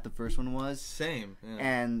bad the first one was. Same. Yeah.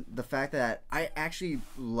 And the fact that I actually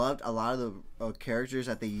loved a lot of the characters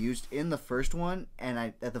that they used in the first one,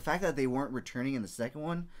 and the fact that they weren't returning in the second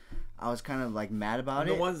one, I was kind of like mad about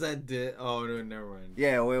it. The ones that did. Oh no, never mind.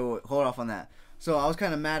 Yeah, wait, hold off on that. So I was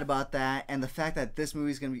kind of mad about that, and the fact that this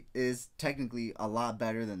movie is technically a lot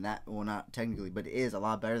better than that. Well, not technically, but it is a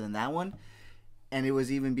lot better than that one. And it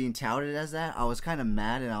was even being touted as that. I was kind of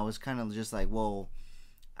mad, and I was kind of just like, well,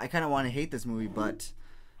 I kind of want to hate this movie, but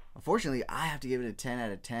unfortunately, I have to give it a 10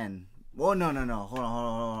 out of 10. Well, no. Hold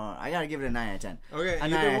on. I gotta give it a 9 out of 10. Okay, a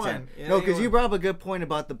 9 out of 10. Yeah, no, because you brought up a good point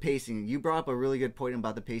about the pacing. You brought up a really good point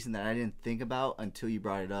about the pacing that I didn't think about until you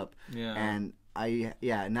brought it up. Yeah. And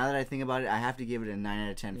now that I think about it, I have to give it a 9 out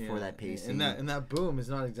of 10 for that pacing. And that boom is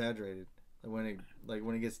not exaggerated. When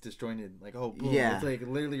it gets disjointed, like, oh boom. Yeah. It's like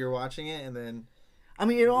literally you're watching it and then. I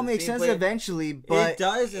mean, it all makes sense eventually, but it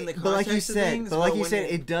does in the context like you of said, things, but like you said,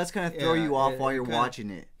 it does kind of throw you off while you're watching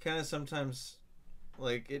it. Kind of sometimes,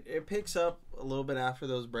 like it picks up a little bit after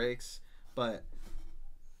those breaks, but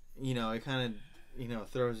it kind of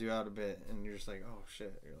throws you out a bit, and you're just like, oh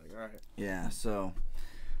shit, you're like, all right. Yeah, so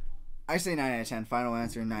I say 9 out of 10. Final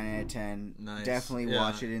answer, 9 out of 10. Nice. Definitely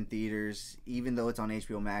watch it in theaters, even though it's on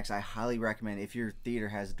HBO Max. I highly recommend if your theater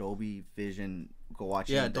has Dolby Vision. Go watch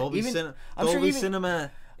it. Yeah, Dolby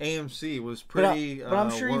Cinema AMC was pretty. But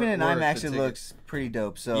I'm sure even in IMAX it looks pretty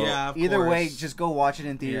dope. So either way, just go watch it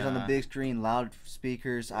in theaters on the big screen, loud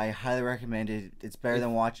speakers. I highly recommend it. It's better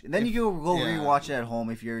than watching. Then you go rewatch it at home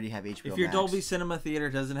if you already have HBO Max. If your Dolby Cinema theater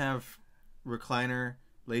doesn't have recliner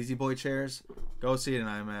lazy boy chairs, go see it in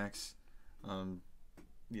IMAX.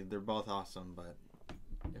 They're both awesome, but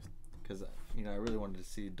because I really wanted to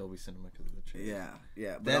see Dolby Cinema because of the chairs.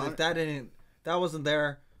 Yeah. If that wasn't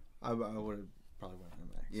there, I would have probably went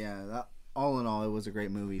IMAX. Yeah, all in all, it was a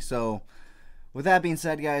great movie. So, with that being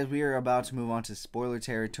said, guys, we are about to move on to spoiler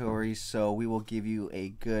territory. So, we will give you a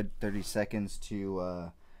good 30 seconds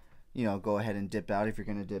to, go ahead and dip out. If you're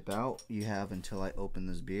going to dip out, you have until I open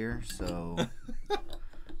this beer. So,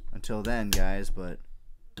 until then, guys, and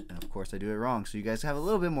of course I do it wrong, so you guys have a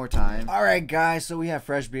little bit more time. Alright guys, so we have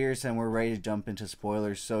fresh beers and we're ready to jump into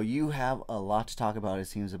spoilers. So you have a lot to talk about, it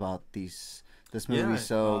seems, about this movie. Yeah,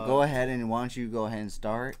 so go ahead, and why don't you go ahead and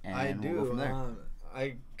start, and we'll go from there.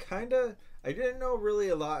 I didn't know really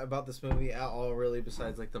a lot about this movie at all, really,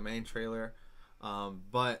 besides like the main trailer.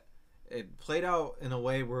 But it played out in a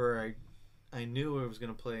way where I knew it was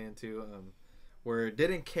going to play into, where it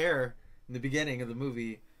didn't care in the beginning of the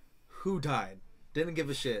movie who died. Didn't give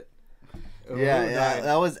a shit. Yeah,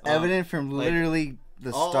 that was evident from literally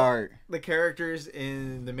the start. The characters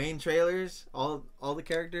in the main trailers, all the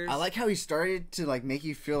characters. I like how he started to make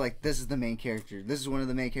you feel like this is the main character. This is one of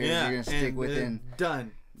the main characters you're gonna stick with. And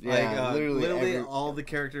done. Yeah, literally all the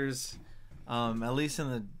characters. At least in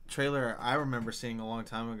the trailer I remember seeing a long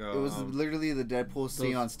time ago. It was literally the Deadpool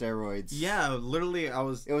scene on steroids. Yeah, literally it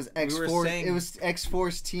was X-Force. It was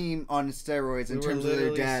X-Force team on steroids in terms of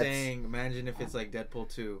their dads. Saying, imagine if it's like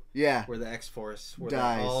Deadpool 2. Yeah. Where the X-Force they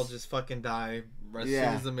all just fucking die as soon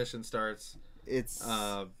as the mission starts. It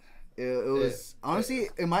was honestly,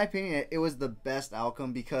 in my opinion, it was the best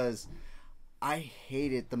outcome because I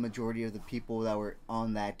hated the majority of the people that were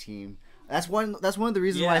on that team. That's one of the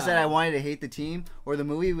reasons why I said I wanted to hate the team or the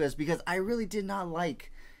movie, was because I really did not like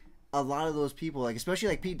a lot of those people,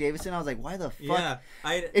 especially Pete Davidson. I was like, why the fuck?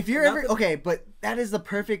 Yeah, if you're ever okay, but that is the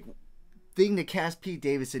perfect thing to cast Pete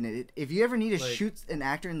Davidson in. If you ever need to shoot an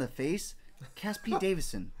actor in the face, cast Pete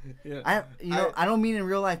Davidson. Yeah, I don't mean in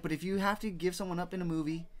real life, but if you have to give someone up in a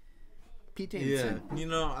movie, Pete Davidson.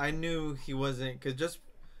 Yeah, I knew he wasn't, because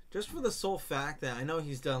just for the sole fact that I know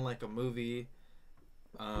he's done a movie.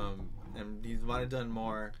 And he might have done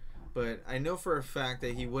more, but I know for a fact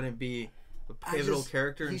that he wouldn't be a pivotal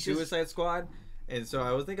character in Suicide Squad. And so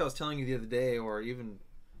I was telling you the other day, or even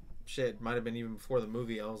might have been even before the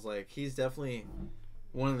movie. I was like, he's definitely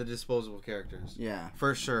one of the disposable characters. Yeah,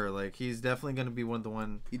 for sure. Like he's definitely gonna be the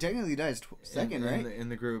one. He technically dies second, right? In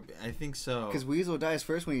the group, I think so. Because Weasel dies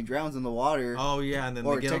first when he drowns in the water. Oh yeah, and then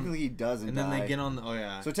or technically he doesn't. And then they get on. Oh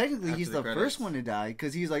yeah. So technically he's the first one to die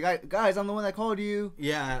because he's like, guys, I'm the one that called you.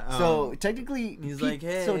 Yeah. So technically he's Pete, like,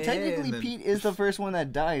 hey. So technically Pete is the first one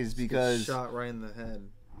that dies because shot right in the head.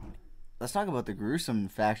 Let's talk about the gruesome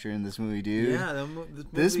factor in this movie, dude. Yeah,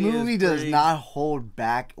 this movie does not hold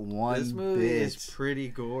back one bit. This movie is pretty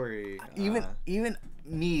gory. Even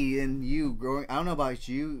me and you growing, I don't know about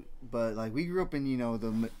you, but like we grew up in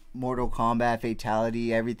the Mortal Kombat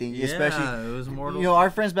fatality, everything. Yeah, especially it was Mortal. Our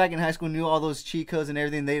friends back in high school knew all those cheat codes and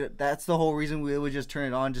everything. That's the whole reason we would just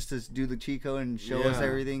turn it on just to do the cheat code and show us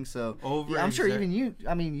everything. So I'm sure even you.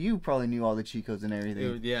 I mean, you probably knew all the cheat codes and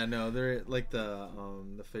everything. They're like the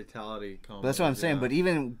fatality. But that's what I'm saying. But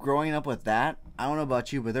even growing up with that, I don't know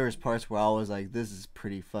about you, but there was parts where I was like, this is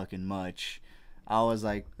pretty fucking much. I was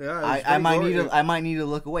like, I might need to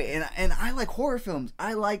look away. And I like horror films.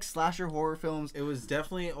 I like slasher horror films. It was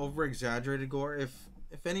definitely over exaggerated gore. If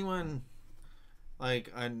anyone, I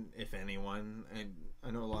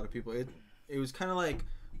know a lot of people. It was kind of like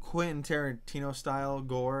Quentin Tarantino style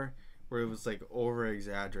gore, where it was like over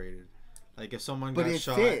exaggerated. Like if someone got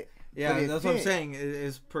shot. Fit. Yeah, that's what I'm saying. It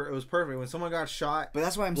was perfect. When someone got shot, but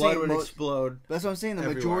that's what I'm blood saying. Would explode. That's what I'm saying.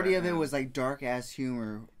 The majority of it was like dark ass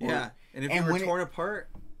humor. And if you were torn apart,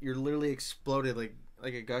 you're literally exploded like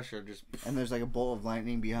a gusher. Just and there's like a bolt of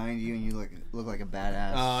lightning behind you, and you look like a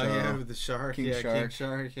badass. Oh yeah, with the shark. King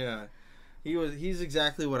Shark. Yeah, he's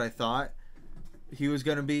exactly what I thought he was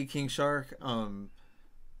gonna be. King Shark.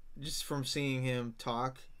 Just from seeing him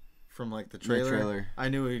talk. From like the trailer, I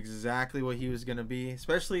knew exactly what he was gonna be.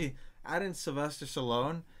 Especially adding Sylvester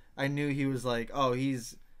Stallone, I knew he was like, oh,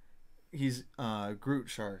 he's Groot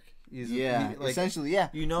Shark. Essentially, yeah.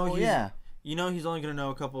 he's only gonna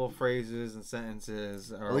know a couple of phrases and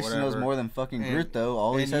sentences, or at least whatever. He knows more than fucking Groot, though.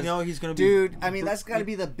 All he says, he's gonna be. Dude, I mean, that's got to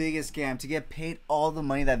be the biggest scam to get paid all the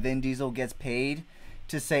money that Vin Diesel gets paid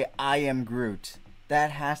to say I am Groot.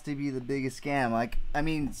 That has to be the biggest scam. Like, I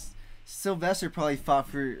mean. Sylvester probably fought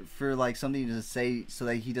for like something to say so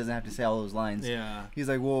that he doesn't have to say all those lines. Yeah. He's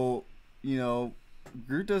like, well,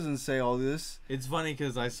 Groot doesn't say all this. It's funny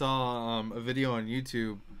because I saw a video on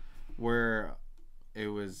YouTube where it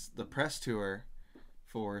was the press tour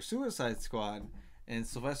for Suicide Squad and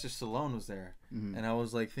Sylvester Stallone was there. Mm-hmm. And I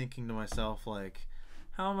was like thinking to myself, like,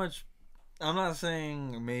 how much... I'm not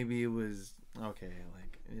saying maybe it was... Okay,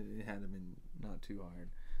 like, it had been not too hard.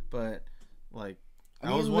 But, like...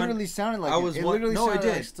 I was literally sounded like it literally sounded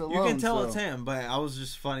like Stallone, you can tell it's him, but I was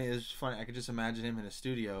just funny. It was just funny. I could just imagine him in a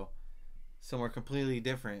studio, somewhere completely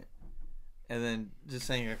different, and then just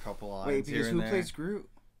saying a couple lines. Wait, because who plays Groot?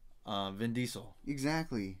 Vin Diesel.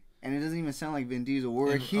 Exactly, and it doesn't even sound like Vin Diesel.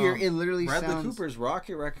 Where here, it literally Bradley sounds. Cooper's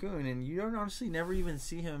Rocket Raccoon, and you don't honestly never even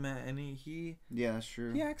see him at any. Yeah, that's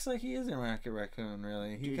true. He acts like he isn't Rocket Raccoon,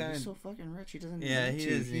 really. He's so fucking rich. He doesn't. Yeah, he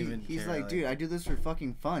doesn't even. He's like, dude, I do this for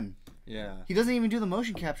fucking fun. Yeah. He doesn't even do the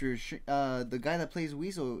motion capture. The guy that plays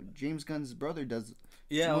Weasel, James Gunn's brother, does.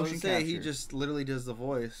 Yeah, I was gonna say he just literally does the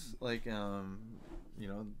voice, like he's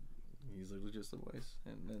literally just the voice.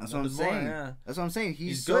 And that's what I'm saying. Yeah. That's what I'm saying.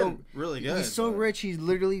 He's so good, really good. He's so rich. He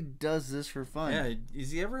literally does this for fun. Yeah.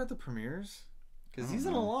 Is he ever at the premieres? Because he's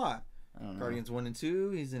in a lot. I don't know. Guardians 1 and 2.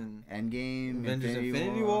 He's in Endgame, Avengers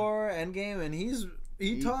Infinity War, Endgame, and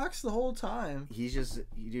he talks the whole time. He just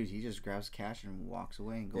grabs cash and walks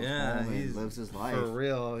away and goes home and lives his life. For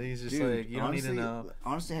real. He's just like, you don't need to know.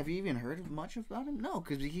 Honestly, have you even heard much about him? No,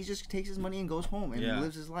 because he just takes his money and goes home and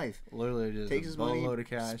lives his life. Literally just takes his money, load of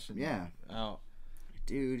cash and out.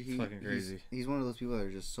 Dude, he's fucking crazy. He's one of those people that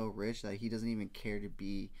are just so rich that he doesn't even care to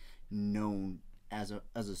be known as a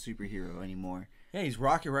superhero anymore. Yeah, he's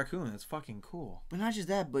Rocket Raccoon. That's fucking cool. But not just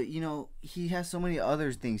that, but he has so many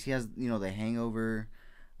other things. He has The Hangover,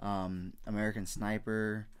 American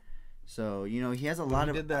Sniper. So he has a lot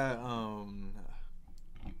of. He did that.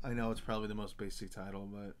 I know it's probably the most basic title,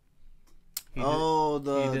 but.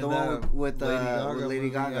 The one with Lady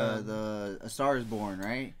Gaga, The A Star Is Born,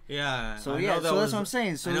 right? Yeah. So so that's what I'm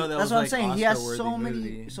saying. So that's what I'm saying. He has so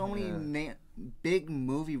many big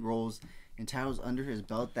movie roles and titles under his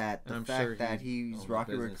belt that the fact that he's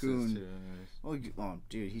Rocket Raccoon. Oh,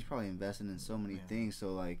 dude, he's probably invested in so many things.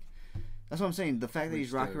 So like, that's what I'm saying. The fact that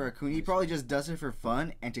he's Rocket Raccoon, he probably just does it for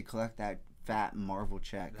fun and to collect that fat Marvel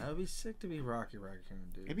check. That would be sick to be Rocky Raccoon,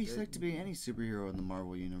 dude. It'd be sick to be any superhero in the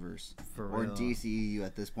Marvel universe. For or real. DCEU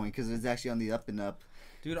at this point, because it's actually on the up and up.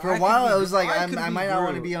 Dude, for a while, I was like, I might not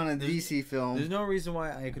want to be on a DC film. There's no reason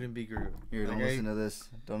why I couldn't be Groot. Here, don't listen to this.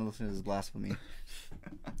 Don't listen to this blasphemy.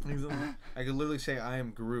 I could literally say I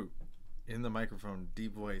am Groot in the microphone,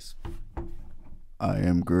 deep voice. I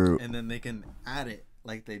am Groot. And then they can add it,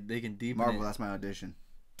 like they can deepen Marvel, it. that's my audition.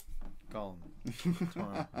 Call him.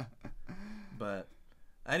 Tomorrow. But,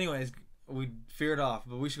 anyways, we veered off,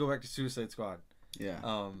 but we should go back to Suicide Squad.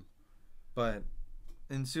 Yeah. But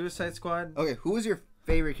in Suicide Squad. Okay, who was your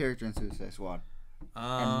favorite character in Suicide Squad?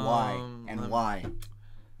 And why? And why?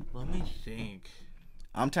 Let me think.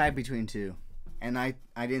 I'm tied between two, and I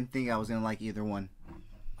didn't think I was gonna like either one.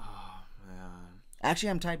 Oh man. Actually,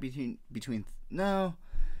 I'm tied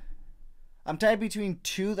I'm tied between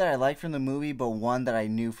two that I like from the movie, but one that I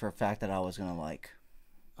knew for a fact that I was gonna like.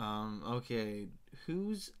 Okay.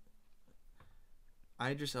 Who's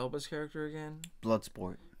Idris Elba's character again?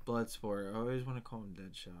 Bloodsport. Bloodsport. I always want to call him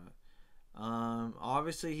Deadshot.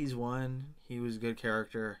 Obviously he's one. He was a good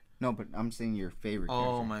character. No, but I'm saying your favorite character.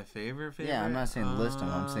 Oh, my favorite? Yeah, I'm not saying list them.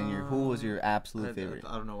 I'm saying who was your absolute favorite?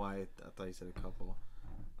 I don't know why I thought you said a couple.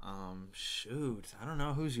 Shoot. I don't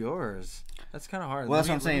know. Who's yours? That's kind of hard. Well, that's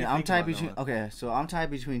what I'm saying. I'm tied between... Okay, so I'm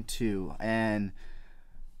tied between two, and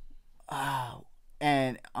I'm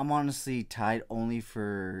honestly tied only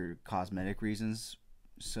for cosmetic reasons.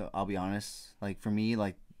 So I'll be honest. Like, for me,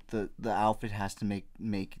 like, the outfit has to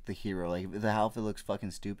make the hero. Like, if the outfit looks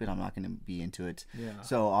fucking stupid, I'm not going to be into it. Yeah.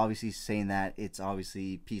 So, obviously, saying that, it's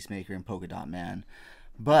obviously Peacemaker and Polka Dot Man.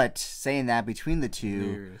 But, saying that, between the two,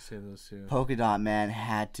 you're gonna say those two. Polka Dot Man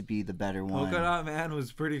had to be the better one. Polka Dot Man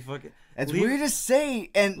was pretty fucking... It's weird to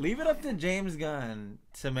say, and... Leave it up to James Gunn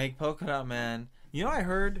to make Polka Dot Man... You know, I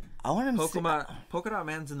heard I want him Polka Dot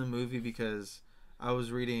Man's in the movie because I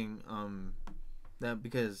was reading... that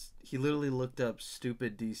because he literally looked up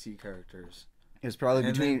stupid DC characters. It was probably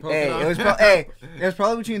between it was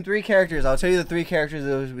probably between three characters. I'll tell you the three characters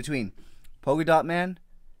it was between: Polka Dot Man,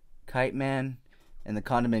 Kite Man, and the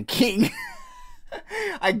Condiment King.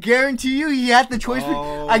 I guarantee you he had the choice.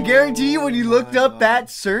 I guarantee you when he looked up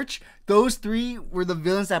that search, those three were the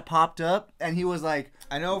villains that popped up, and he was like,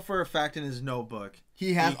 I know for a fact in his notebook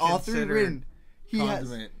he has all three written. He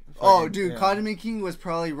Condiment. Condiment King was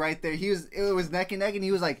probably right there. It was neck and neck, and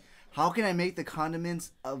he was like, how can I make the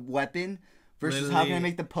condiments a weapon versus Literally, how can I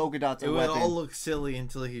make the polka dots a weapon? It would all look silly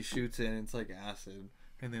until he shoots it and it's like acid.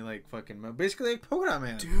 And they like fucking basically like Polka Dot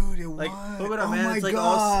Man. Dude, it like was. Polka Dot Man, it's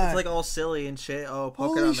like all silly and shit. Oh,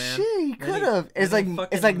 Polka Dot Man. Holy shit, he could have. It's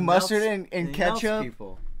like mustard and ketchup.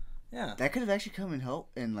 People. Yeah. That could have actually come and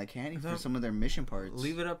help and like handy for some of their mission parts.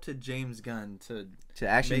 Leave it up to James Gunn to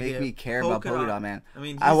actually make me care about Polka Dot Man. I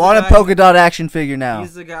mean, I want a polka dot action figure now.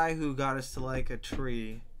 He's the guy who got us to like a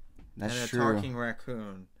tree and a talking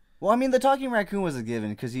raccoon. Well, I mean, the talking raccoon was a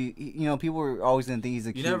given because he people were always gonna think he's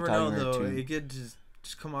a cute talking raccoon. You never know though. It could just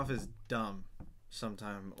come off as dumb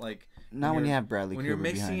sometime. Like not when you have Bradley when Cooper you're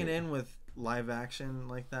mixing it in with live action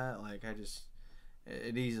like that. Like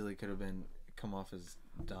it easily could have come off as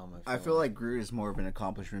dumb. I feel like Groot is more of an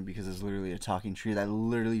accomplishment because it's literally a talking tree that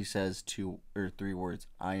literally says 2 or 3 words.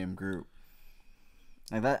 I am Groot.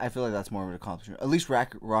 Like that, I feel like that's more of an accomplishment. At least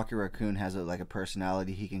Rocky Raccoon has a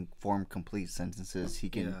personality. He can form complete sentences. He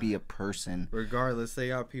can be a person. Regardless, he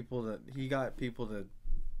got people to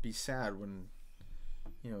be sad when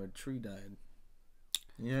a tree died.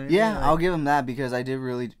 You know what I mean? I'll give him that because I did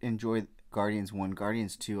really enjoy Guardians 1.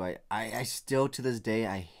 Guardians 2, I still to this day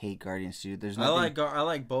I hate Guardians 2. There's nothing... I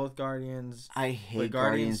like both Guardians. I hate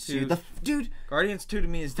Guardians 2. Guardians 2 to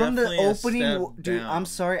me is from definitely the opening. A step dude, down. I'm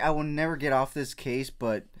sorry, I will never get off this case,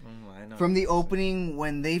 but I know from the opening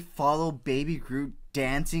when they follow Baby Groot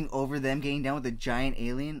dancing over them getting down with a giant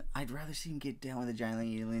alien, I'd rather see him get down with a giant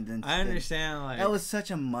alien than. I understand. Like that was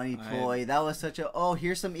such a money ploy. That was such a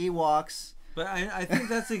here's some Ewoks. But I think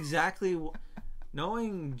that's exactly.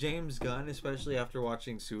 Knowing James Gunn, especially after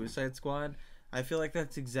watching Suicide Squad, I feel like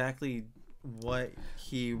that's exactly what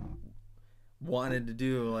he wanted to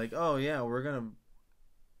do. Like, oh yeah, we're gonna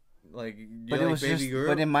like. But it was just. Groot?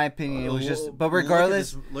 But in my opinion, it was just. But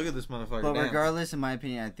regardless, look at this motherfucker. But regardless, in my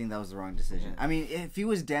opinion, I think that was the wrong decision. I mean, if he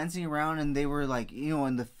was dancing around and they were like,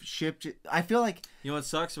 in the ship, I feel like. You know what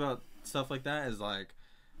sucks about stuff like that is like.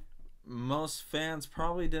 Most fans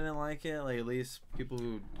probably didn't like it. Like at least people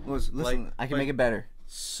who listen, I can make it better.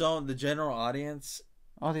 So the general audience,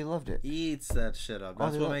 they loved it. Eats that shit up.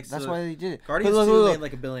 That's what makes. That's why they did it. Guardians 2 made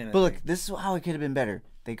like $1 billion. But look, this is how it could have been better.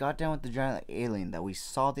 They got down with the giant alien that we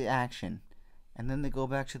saw the action, And then they go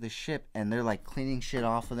back to the ship, and they're like cleaning shit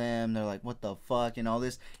off of them. They're like, "What the fuck?" and all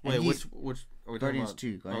this. And Wait, which are we Guardians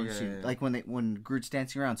talking about? 2, Guardians 2. Yeah. Like when Groot's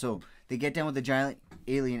dancing around. So they get down with the giant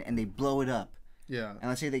alien and they blow it up. Yeah. And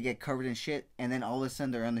let's say they get covered in shit, and then all of a sudden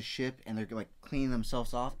they're on the ship and they're like cleaning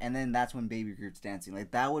themselves off, and then that's when Baby Groot's dancing. Like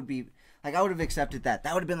that would be like I would have accepted that.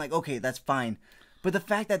 That would have been like okay, that's fine. But the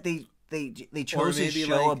fact that they chose to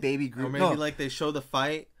show like, a Baby Groot, or maybe like they show the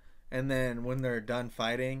fight, and then when they're done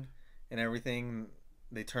fighting and everything,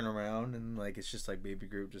 they turn around and like it's just like Baby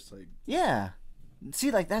Groot, just like yeah.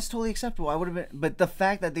 See, like that's totally acceptable. I would have been, but the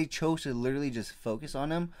fact that they chose to literally just focus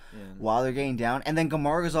on him while they're getting down, and then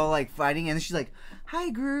Gamorre's all like fighting, and then she's like,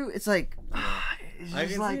 "Hi, Groot." It's like, it's I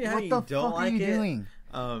just can like, see how what you the don't fuck like are you it. doing?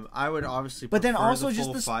 I would obviously But then prefer also the just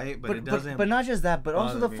full the fight, but it doesn't. But not just that, but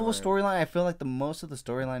also the bother me, full right? storyline. I feel like the most of the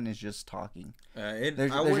storyline is just talking. They're They're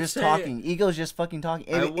just talking. Ego's just fucking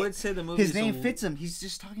talking. I would say the movie. His name fits him. He's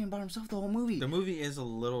just talking about himself the whole movie. The movie is a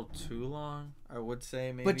little too long. I would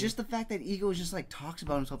say maybe. But just the fact that Ego just like talks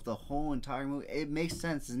about himself the whole entire movie, it makes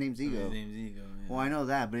sense. His name's Ego. His name's Ego. Yeah. Well, I know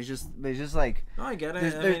that, but it's just like. No, I get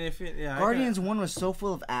it. I mean, if it, yeah, Guardians 1 was so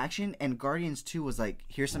full of action, and Guardians 2 was like,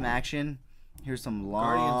 here's some action, here's some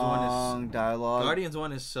long dialogue. Guardians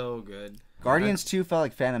 1 is so good. Guardians 2 felt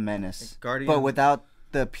like Phantom Menace, but without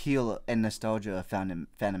the appeal and nostalgia of Phantom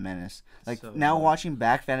Menace. Like So now good. watching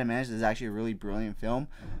back, Phantom Menace is actually a really brilliant film,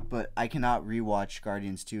 but I cannot rewatch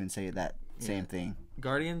Guardians 2 and say that same thing.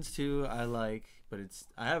 Guardians 2 I like, but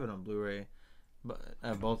I have it on Blu-ray, but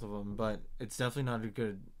both of them, but it's definitely not as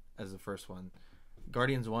good as the first one.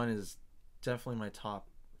 Guardians 1 is definitely my top.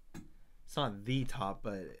 It's not the top,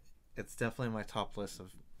 but it's definitely my top list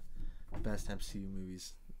of best MCU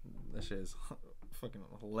movies. That shit is fucking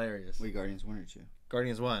hilarious. Wait, Guardians 1 or 2?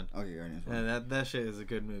 Guardians 1. Okay, Guardians 1. And that shit is a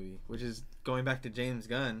good movie, which is going back to James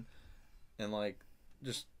Gunn, and like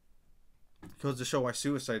just goes to show why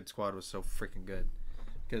Suicide Squad was so freaking good,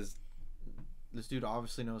 because this dude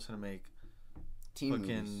obviously knows how to make Team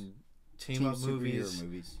up movies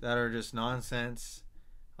that are just nonsense,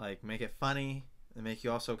 like make it funny and make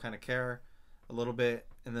you also kind of care a little bit,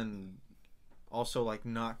 and then also like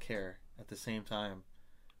not care at the same time.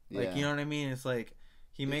 Like you know what I mean? It's like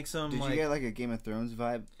he makes them. Did you get like a Game of Thrones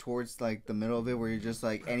vibe towards like the middle of it, where you're just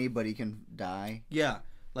like anybody can die? Yeah,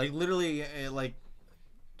 like literally, like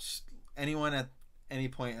just anyone at any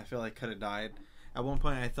point I feel like could have died. At one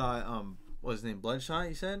point I thought, what was his name? Bloodshot?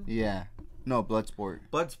 You said? Yeah. No, Bloodsport.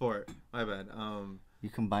 Bloodsport. My bad. You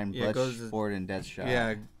combine Bloodsport and Deathshot.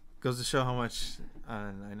 Yeah, goes to show how much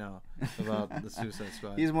I know about the Suicide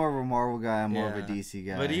Squad. He's more of a Marvel guy. I'm more of a DC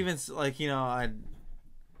guy. But even like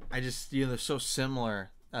I just they're so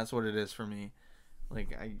similar. That's what it is for me.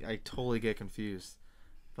 Like I totally get confused.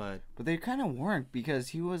 But they kind of weren't, because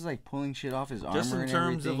he was like pulling shit off his armor. Just in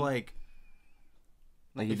terms of like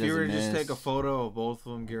if you were to just take a photo of both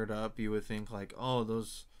of them geared up, you would think like, oh,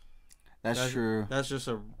 that's true. That's just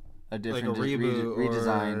a different like a reboot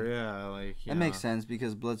redesign. Or, yeah, like that makes sense,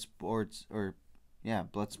 because Bloodsport's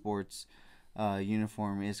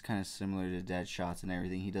uniform is kind of similar to Deadshot's and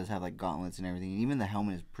everything. He does have like gauntlets and everything. Even the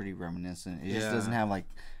helmet is pretty reminiscent. It just doesn't have like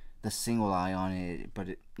the single eye on it, but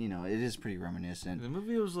it is pretty reminiscent. The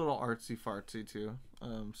movie was a little artsy fartsy too.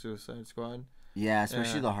 Suicide Squad. Yeah,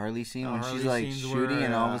 especially the Harley scene when she's like shooting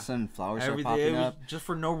and all of a sudden flowers start popping up. Just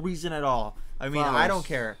for no reason at all. I mean, I don't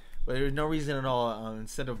care, but there's no reason at all.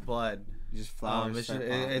 Instead of blood, just flowers.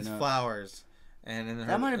 It's flowers. And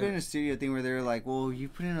that might have been a studio thing where they were like, "Well, you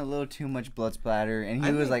put in a little too much blood splatter," and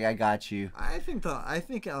he was like, "I got you." I think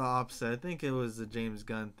the opposite. I think it was the James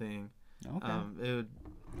Gunn thing. Okay.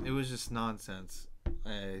 It was just nonsense.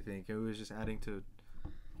 I think it was just adding to,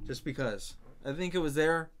 just because. I think it was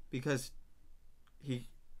there because he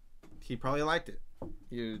probably liked it.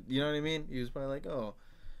 You know what I mean? He was probably like, oh,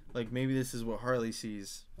 like maybe this is what Harley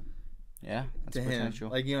sees. Yeah, that's to potential.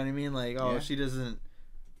 Him. Like, you know what I mean? Like, oh, she doesn't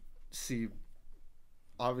see.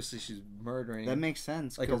 Obviously, she's murdering. That makes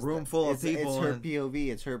sense. Like a room full of people. It's her POV.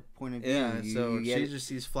 It's her point of view. Yeah, so she just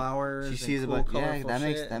sees flowers. She sees cool, yeah,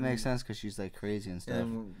 that makes sense, because she's like crazy and stuff.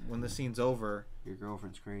 And when the scene's over, your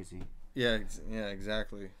girlfriend's crazy. Yeah,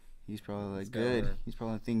 exactly. He's probably like good. He's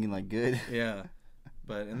probably thinking like good. Yeah,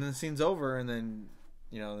 but and then the scene's over, and then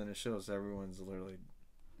then it shows everyone's literally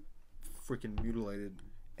freaking mutilated,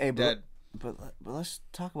 dead. But let's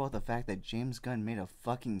talk about the fact that James Gunn made a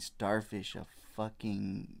fucking starfish a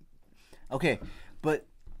fucking... Okay,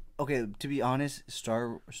 to be honest,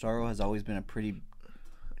 Starro has always been a pretty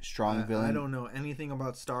strong villain. I don't know anything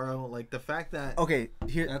about Starro. Like, the fact that... Okay,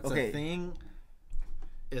 that's a thing...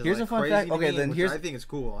 is Here's like a fun crazy fact. to Okay, me, then which here's I think it's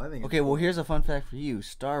cool. I think. okay. It's Well, cool. here's a fun fact for you.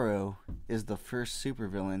 Starro is the first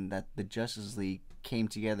supervillain that the Justice League came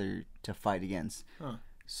together to fight against. Huh.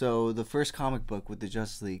 So the first comic book with the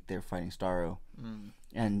Justice League, they're fighting Starro.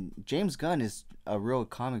 And James Gunn is a real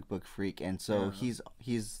comic book freak, and so he's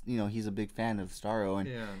he's a big fan of Starro,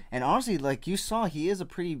 and honestly, like you saw, he is a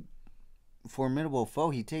pretty formidable foe.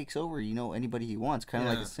 He takes over anybody he wants, kind of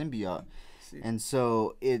like a symbiote, and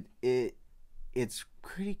so it's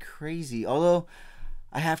pretty crazy. Although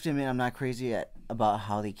I have to admit, I'm not crazy about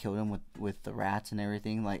how they killed him with the rats and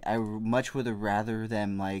everything. Like I much would have rather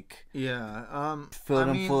them fill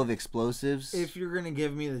him full of explosives. If you're gonna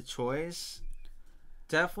give me the choice,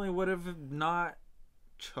 definitely would have not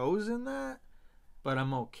chosen that, but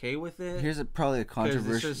I'm okay with it. Here's probably a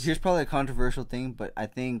controversial thing, but I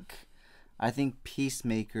think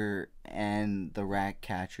Peacemaker and the Rat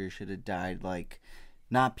Catcher should have died. Like,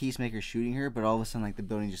 not Peacemaker shooting her, but all of a sudden, like the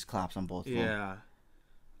building just collapsed on both of them. Yeah,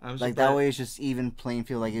 like that way, it's just even playing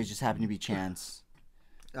field. Like it just happened to be chance.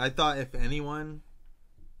 I thought if anyone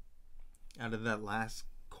out of that last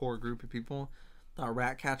core group of people, thought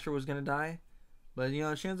Rat Catcher was gonna die. But,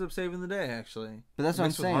 she ends up saving the day, actually. But that's what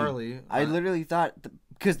I'm saying. Harley. I literally thought,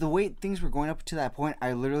 because the way things were going up to that point,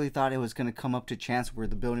 I literally thought it was going to come up to chance where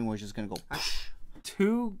the building was just going to go.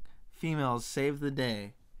 2 females saved the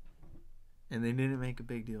day, and they didn't make a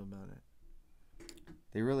big deal about it.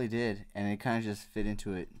 They really did, and it kind of just fit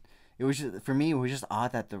into it. It was just, for me, it was just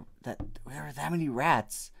odd that there were that many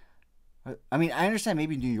rats. I mean, I understand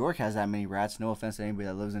maybe New York has that many rats. No offense to anybody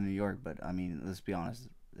that lives in New York, but, I mean, let's be honest.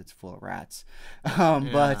 It's full of rats.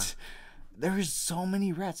 But there's so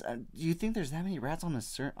many rats. Do you think there's that many rats on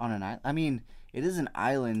an island? I mean, it is an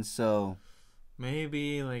island, so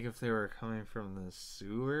maybe like if they were coming from the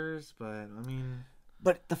sewers, but I mean,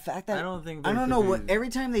 but the fact that I don't know what. Every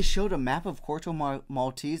time they showed a map of Corto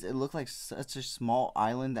Maltese, it looked like such a small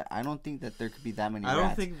island that I don't think that there could be that many. I rats.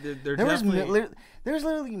 don't think that there's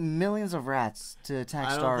literally millions of rats to attack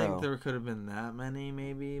Starro. I don't think there could have been that many,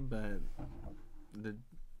 maybe, but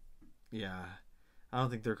yeah, I don't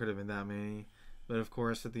think there could have been that many, but of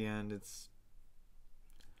course at the end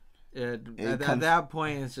at that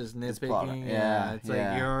point it's just nitpicking. It's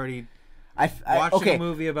like you're already watching a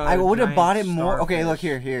movie about. I would have bought it more. Starfish. Okay, look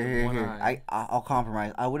here. I'll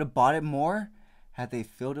compromise. I would have bought it more had they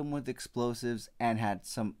filled him with explosives and had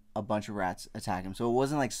a bunch of rats attack him. So it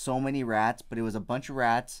wasn't like so many rats, but it was a bunch of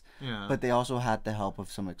rats. Yeah. But they also had the help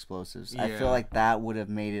of some explosives. Yeah. I feel like that would have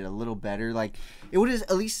made it a little better. Like it would have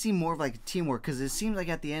at least seemed more of like teamwork, because it seemed like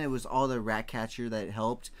at the end it was all the rat catcher that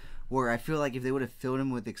helped. Where I feel like if they would have filled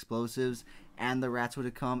him with explosives and the rats would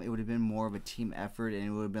have come, it would have been more of a team effort, and it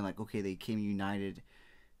would have been like, okay, they came united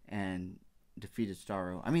and defeated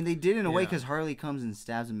Starro. I mean, they did in a way, because Harley comes and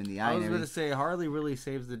stabs him in the eye. I was going to say Harley really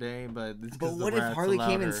saves the day, but what if Harley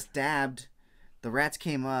came and stabbed, the rats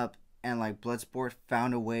came up, and like Bloodsport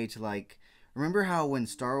found a way to like, remember how when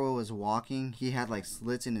Starro was walking, he had like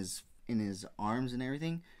slits in his arms and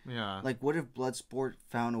everything? Yeah. Like, what if Bloodsport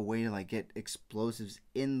found a way to like get explosives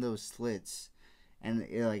in those slits, and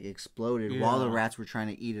it like exploded while the rats were trying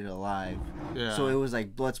to eat it alive? Yeah. So it was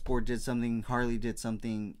like Bloodsport did something, Harley did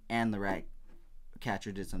something, and the rat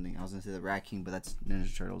catcher did something. I was gonna say the Rat King, but that's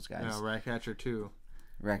Ninja Turtles, guys. Yeah, Rat Catcher 2.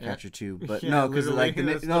 Ratcatcher 2, but no, because like in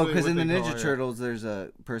the Ninja Turtles, there's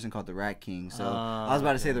a person called the Rat King. So I was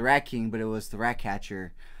about to say the Rat King, but it was the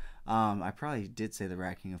Ratcatcher. I probably did say the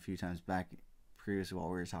Rat King a few times back previously while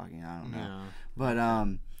we were talking. I don't know, but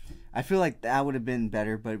I feel like that would have been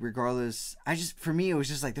better. But regardless, for me it was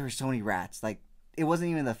just like there were so many rats. Like it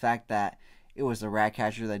wasn't even the fact that it was the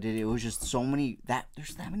Ratcatcher that did it. It was just so many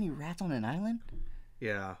there's that many rats on an island.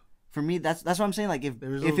 Yeah. For me, that's what I'm saying. Like if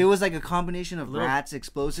it was like a combination of rats,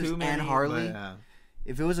 explosives, and Harley,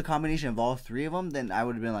 if it was a combination of all three of them, then I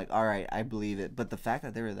would have been like, all right, I believe it. But the fact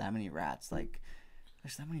that there were that many rats, like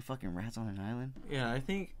there's that many fucking rats on an island. Yeah, I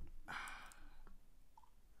think.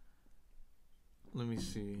 Let me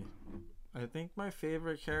see. I think my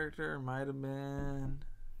favorite character might have been.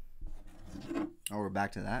 Oh, we're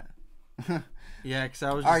back to that. Yeah, because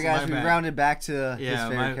I was. All right, guys, we rounded back to his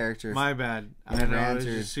favorite character. My bad. I know it was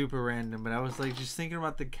just super random, but I was like just thinking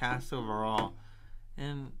about the cast overall,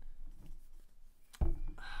 and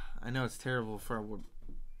I know it's terrible for what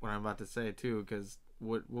I'm about to say too, because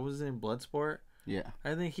what was his name? Bloodsport. Yeah.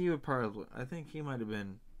 I think he would probably. I think he might have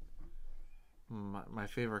been my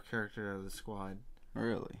favorite character of the squad.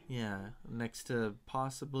 Really? Yeah, next to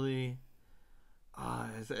possibly.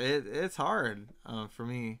 It's hard for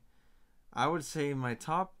me. I would say my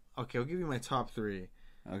top. Okay, I'll give you my top 3.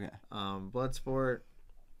 Okay. Bloodsport.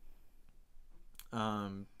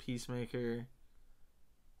 Peacemaker.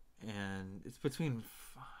 it's between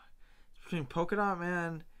Polka Dot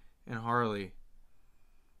Man and Harley,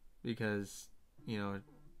 because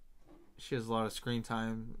she has a lot of screen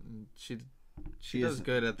time. And she does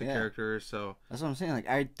good at the character, so that's what I'm saying. Like,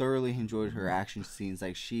 I thoroughly enjoyed her action scenes.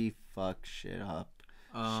 Like, she fucked shit up.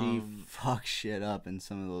 She fucked shit up in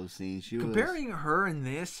some of those scenes. Comparing her in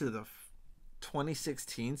this to the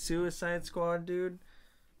 2016 Suicide Squad, dude,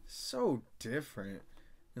 so different.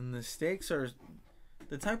 And the stakes are,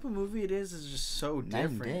 the type of movie it is just so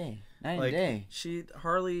different. Night and day.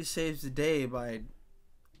 Harley saves the day by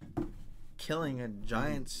killing a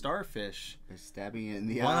giant starfish. By stabbing it in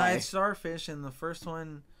the eye. One-eyed starfish, and the first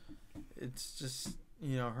one, it's just,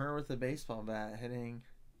 her with a baseball bat hitting,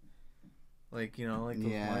 like the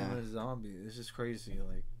mindless zombie. It's just crazy.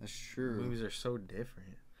 Like, that's true. Movies are so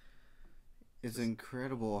different. It's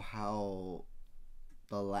incredible how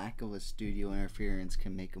the lack of a studio interference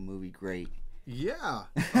can make a movie great. Yeah.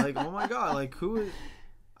 Like, oh my god. Like,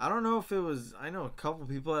 I don't know if it was. I know a couple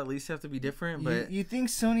people at least have to be different, but you think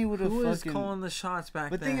Sony would have who was calling the shots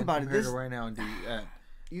back then? But think about it. Right now,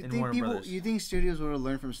 you think studios would have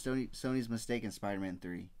learned from Sony's mistake in Spider-Man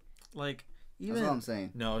 3? Like, that's what I'm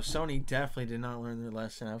saying. No, Sony definitely did not learn their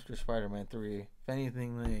lesson after Spider-Man 3. If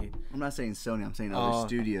anything, I'm not saying Sony. I'm saying other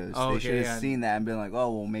studios. They should have seen that and been like,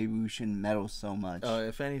 oh well, maybe we shouldn't meddle so much.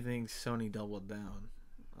 If anything, Sony doubled down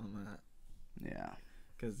on that. Yeah.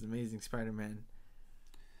 Because the Amazing Spider-Man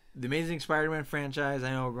franchise,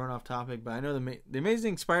 I know we're going off topic, but I know the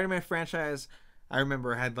Amazing Spider-Man franchise, I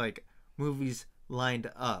remember had like movies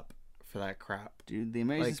lined up for that crap. Dude, the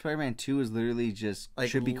Amazing Spider-Man 2 is literally just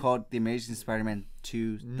should be called the Amazing Spider-Man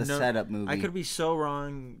 2, setup movie. I could be so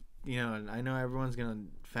wrong. I know everyone's gonna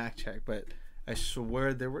fact check, but I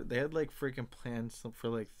swear they had like freaking plans for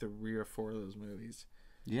like 3 or 4 of those movies.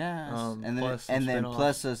 Yeah, plus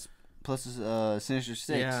Sinister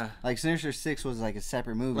Six. Yeah, like Sinister Six was like a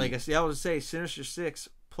separate movie. Like I would say, Sinister Six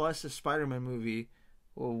plus a Spider-Man movie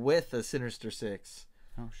with a Sinister Six.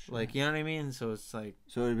 Oh shit! Like, you know what I mean? So it's like,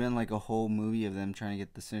 so it would have been like a whole movie of them trying to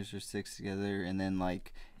get the Sinister Six together, and then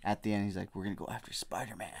like at the end he's like, "We're gonna go after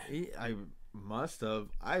Spider-Man." I must have.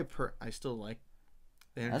 I still like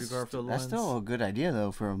the Andrew Garfield ones. That's still a good idea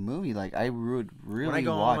though for a movie. Like, I would really when I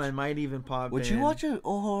go home, I might even pop. Would you watch a?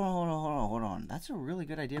 Oh, hold on. That's a really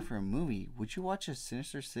good idea for a movie. Would you watch a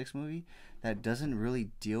Sinister Six movie that doesn't really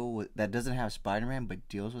that doesn't have Spider-Man but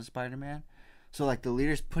deals with Spider-Man? So like the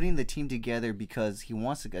leader's putting the team together because he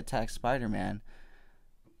wants to attack Spider-Man.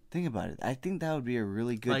 Think about it. I think that would be a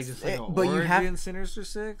really good. But you have Sinister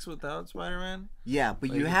Six without Spider-Man. Yeah,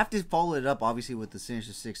 but you have to follow it up obviously with the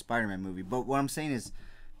Sinister Six Spider-Man movie. But what I'm saying is,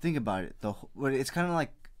 think about it. It's kind of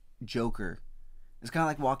like Joker. It's kind of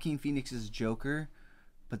like Joaquin Phoenix's Joker,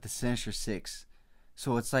 but the Sinister Six.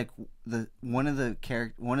 So it's like one of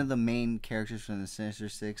the main characters from the Sinister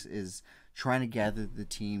Six is trying to gather the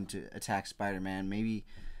team to attack Spider-Man. Maybe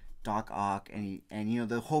Doc Ock, and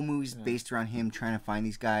the whole movie's based around him trying to find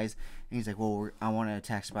these guys, and he's like, well, I want to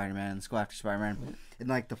attack Spider-Man, let's go after Spider-Man. And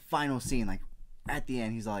like the final scene, like at the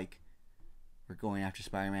end, he's like, we're going after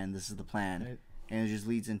Spider-Man, this is the plan. Right. And it just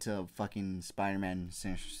leads into a fucking Spider-Man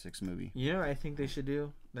Sinister Six movie. I think they should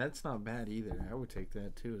do? That's not bad either. I would take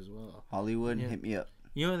that too as well. Hollywood, hit me up.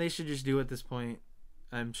 You know what they should just do at this point?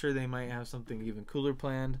 I'm sure they might have something even cooler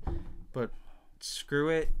planned, but screw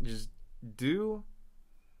it, just do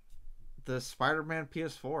the Spider-Man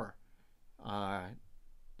PS4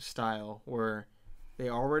 style where they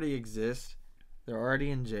already exist, they're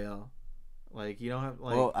already in jail. Like, you don't have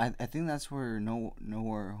like. Well, I think that's where No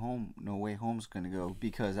Way Home's gonna go,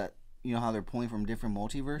 because how they're pulling from different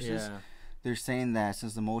multiverses. Yeah. They're saying that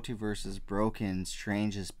since the multiverse is broken,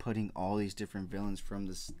 Strange is putting all these different villains from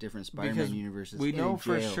this different Spider-Man universes. We know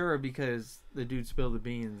for sure because the dude spilled the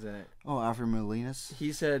beans that. Oh, Alfred Molina's.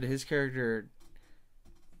 He said his character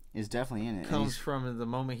is definitely in it. Comes from the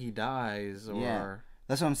moment he dies, or yeah,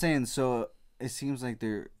 that's what I'm saying. So it seems like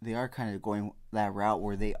they are kind of going that route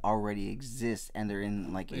where they already exist and they're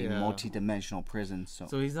in like a multi-dimensional prison.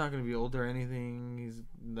 So he's not going to be old or anything. He's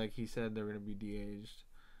like he said they're going to be de-aged.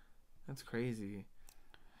 That's crazy.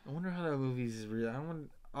 I wonder how that movie's real.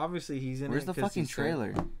 Obviously he's in. Where's the fucking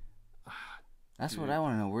trailer? That's dude, what I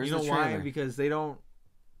want to know. Where's the trailer? Why? Because they're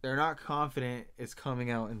not confident it's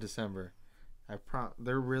coming out in December.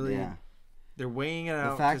 They're really. Yeah. They're weighing it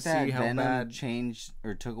out. The fact to that see how Venom bad changed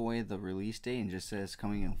or took away the release date and just says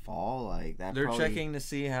coming in fall, like that. They're checking to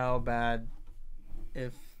see how bad,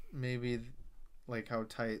 if maybe, like how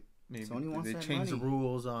tight. Maybe Sony wants they that change money. the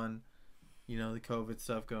rules on, the COVID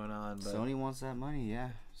stuff going on. But, Sony wants that money, yeah.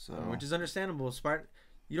 So which is understandable.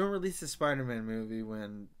 You don't release a Spider-Man movie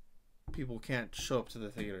when people can't show up to the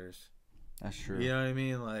theaters. That's true. You know what I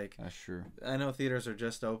mean? Like, that's true. I know theaters are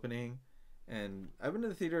just opening, and I've been to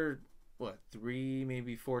the theater, 3,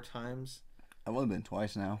 maybe 4 times. I've only been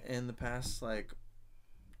twice now. In the past,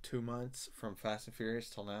 2 months, from Fast and Furious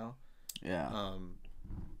till now. Yeah.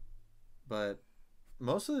 But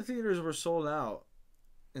most of the theaters were sold out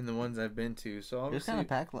in the ones I've been to. So it was kind of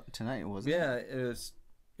packed tonight, wasn't it? Yeah, it was.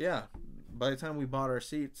 Yeah. By the time we bought our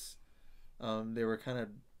seats, they were kind of,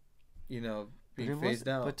 being phased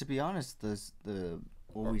out. But to be honest,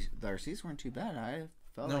 our seats weren't too bad. I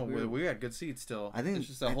felt we had good seats still. I think it's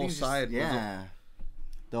just the whole side.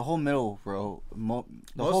 The whole middle row,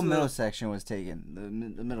 the whole middle section was taken.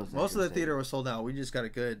 The middle section. Most of the theater was sold out. We just got a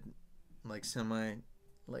good, semi,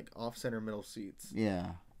 off-center middle seats.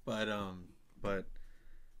 Yeah. But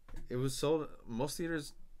it was sold. Most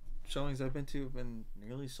theaters showings I've been to have been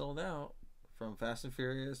nearly sold out. From Fast and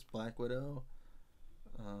Furious, Black Widow.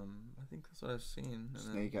 I think that's what I've seen. And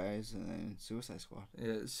Snake Eyes and then Suicide Squad.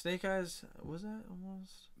 Yeah, Snake Eyes, was that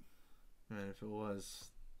almost? Man, if it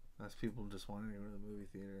was, that's people just wanting to go to the movie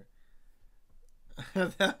theater.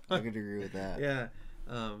 I could agree with that. Yeah,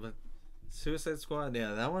 but Suicide Squad,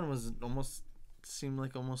 yeah, that one was seemed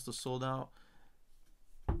like almost a sold out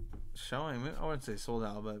showing. I wouldn't say sold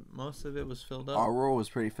out, but most of it was filled up. Our row was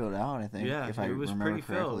pretty filled out, I think. Yeah, if I it was remember pretty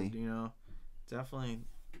correctly. filled. Definitely,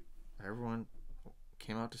 everyone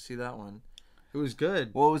came out to see that one. It was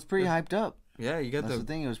good. Well, it was pretty hyped up. Yeah, you got That's the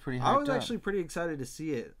thing. It was pretty hyped up. I was actually pretty excited to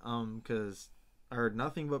see it, because I heard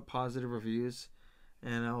nothing but positive reviews,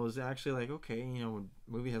 and I was actually like, okay,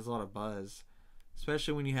 movie has a lot of buzz,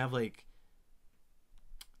 especially when you have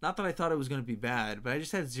not that I thought it was going to be bad, but I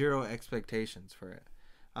just had zero expectations for it.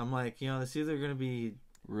 I'm like, it's either going to be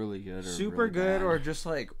really good or super really good bad. or just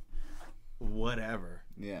whatever.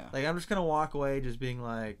 Yeah. I'm just going to walk away just being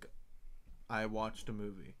like, I watched a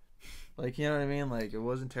movie. You know what I mean? It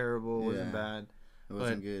wasn't terrible, it wasn't bad. It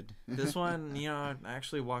wasn't good. This one, I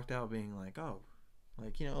actually walked out being like, oh,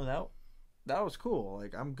 that was cool.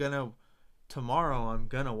 Tomorrow I'm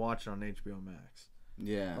gonna watch it on HBO Max.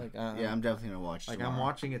 Yeah. I'm definitely gonna watch it tomorrow. I'm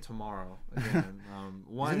watching it tomorrow again.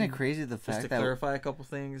 One, isn't it crazy the fact just to that clarify a couple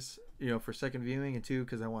things, for second viewing, and 2,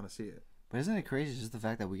 because I want to see it. But isn't it crazy just the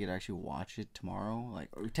fact that we could actually watch it tomorrow?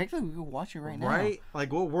 Technically we could watch it right now. Right?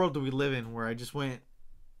 What world do we live in where I just went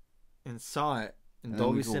and saw it in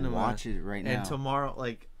Dolby Cinema, watch it right now, and tomorrow,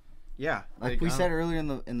 yeah, we said earlier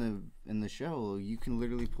in the show, you can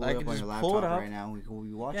literally pull it up on your laptop right now.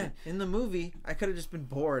 We watch it. In the movie, I could have just been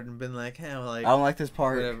bored and been like, hey, I don't like this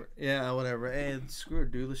part. Whatever. Yeah, whatever. Hey, screw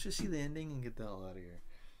it, dude. Let's just see the ending and get the hell out of here.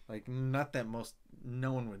 Not that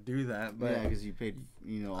no one would do that, but yeah, because you paid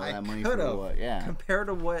all that money for what? Yeah. Compared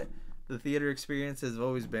to what the theater experience has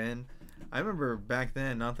always been, I remember back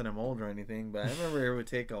then. Not that I'm old or anything, but I remember it would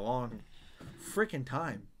take a long freaking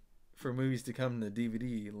time for movies to come to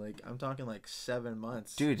DVD. I'm talking 7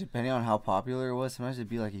 months. Dude, depending on how popular it was, sometimes it'd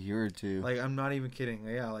be a year or 2. I'm not even kidding.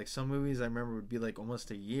 Yeah, some movies I remember would be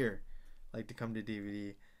almost a year, to come to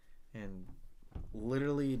DVD, and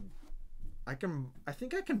literally, I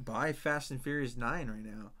think I can buy Fast and Furious 9 right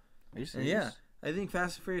now. Are you serious? Yeah, I think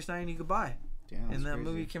Fast and Furious 9 you could buy. Damn, and that crazy.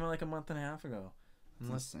 movie came out a month and a half ago.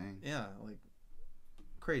 That's insane. Yeah,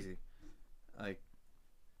 crazy.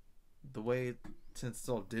 The way, since it's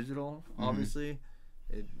all digital, obviously,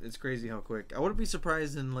 it's crazy how quick. I wouldn't be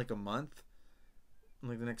surprised in a month, in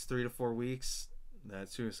the next 3 to 4 weeks, that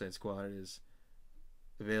Suicide Squad is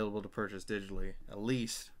available to purchase digitally, at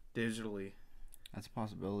least digitally. That's a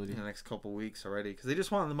possibility. In the next couple weeks already, because they just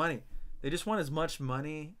want the money. They just want as much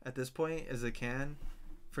money at this point as they can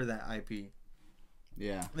for that IP.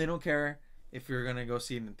 Yeah. They don't care if you're gonna go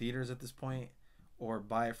see it in theaters at this point or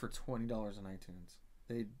buy it for $20 on iTunes.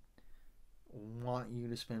 They want you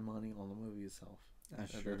to spend money on the movie itself.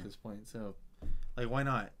 That's true. At this point, so why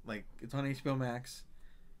not? It's on HBO Max.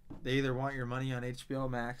 They either want your money on HBO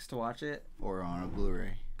Max to watch it, or on a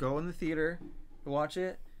Blu-ray. Go in the theater to watch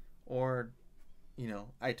it, or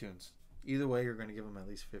iTunes. Either way, you're going to give them at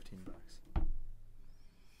least $15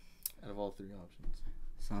 out of all 3 options.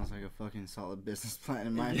 Sounds like a fucking solid business plan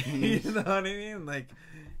in my opinion. You know what I mean?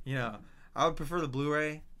 I would prefer the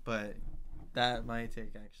Blu-ray, but that might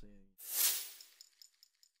take actually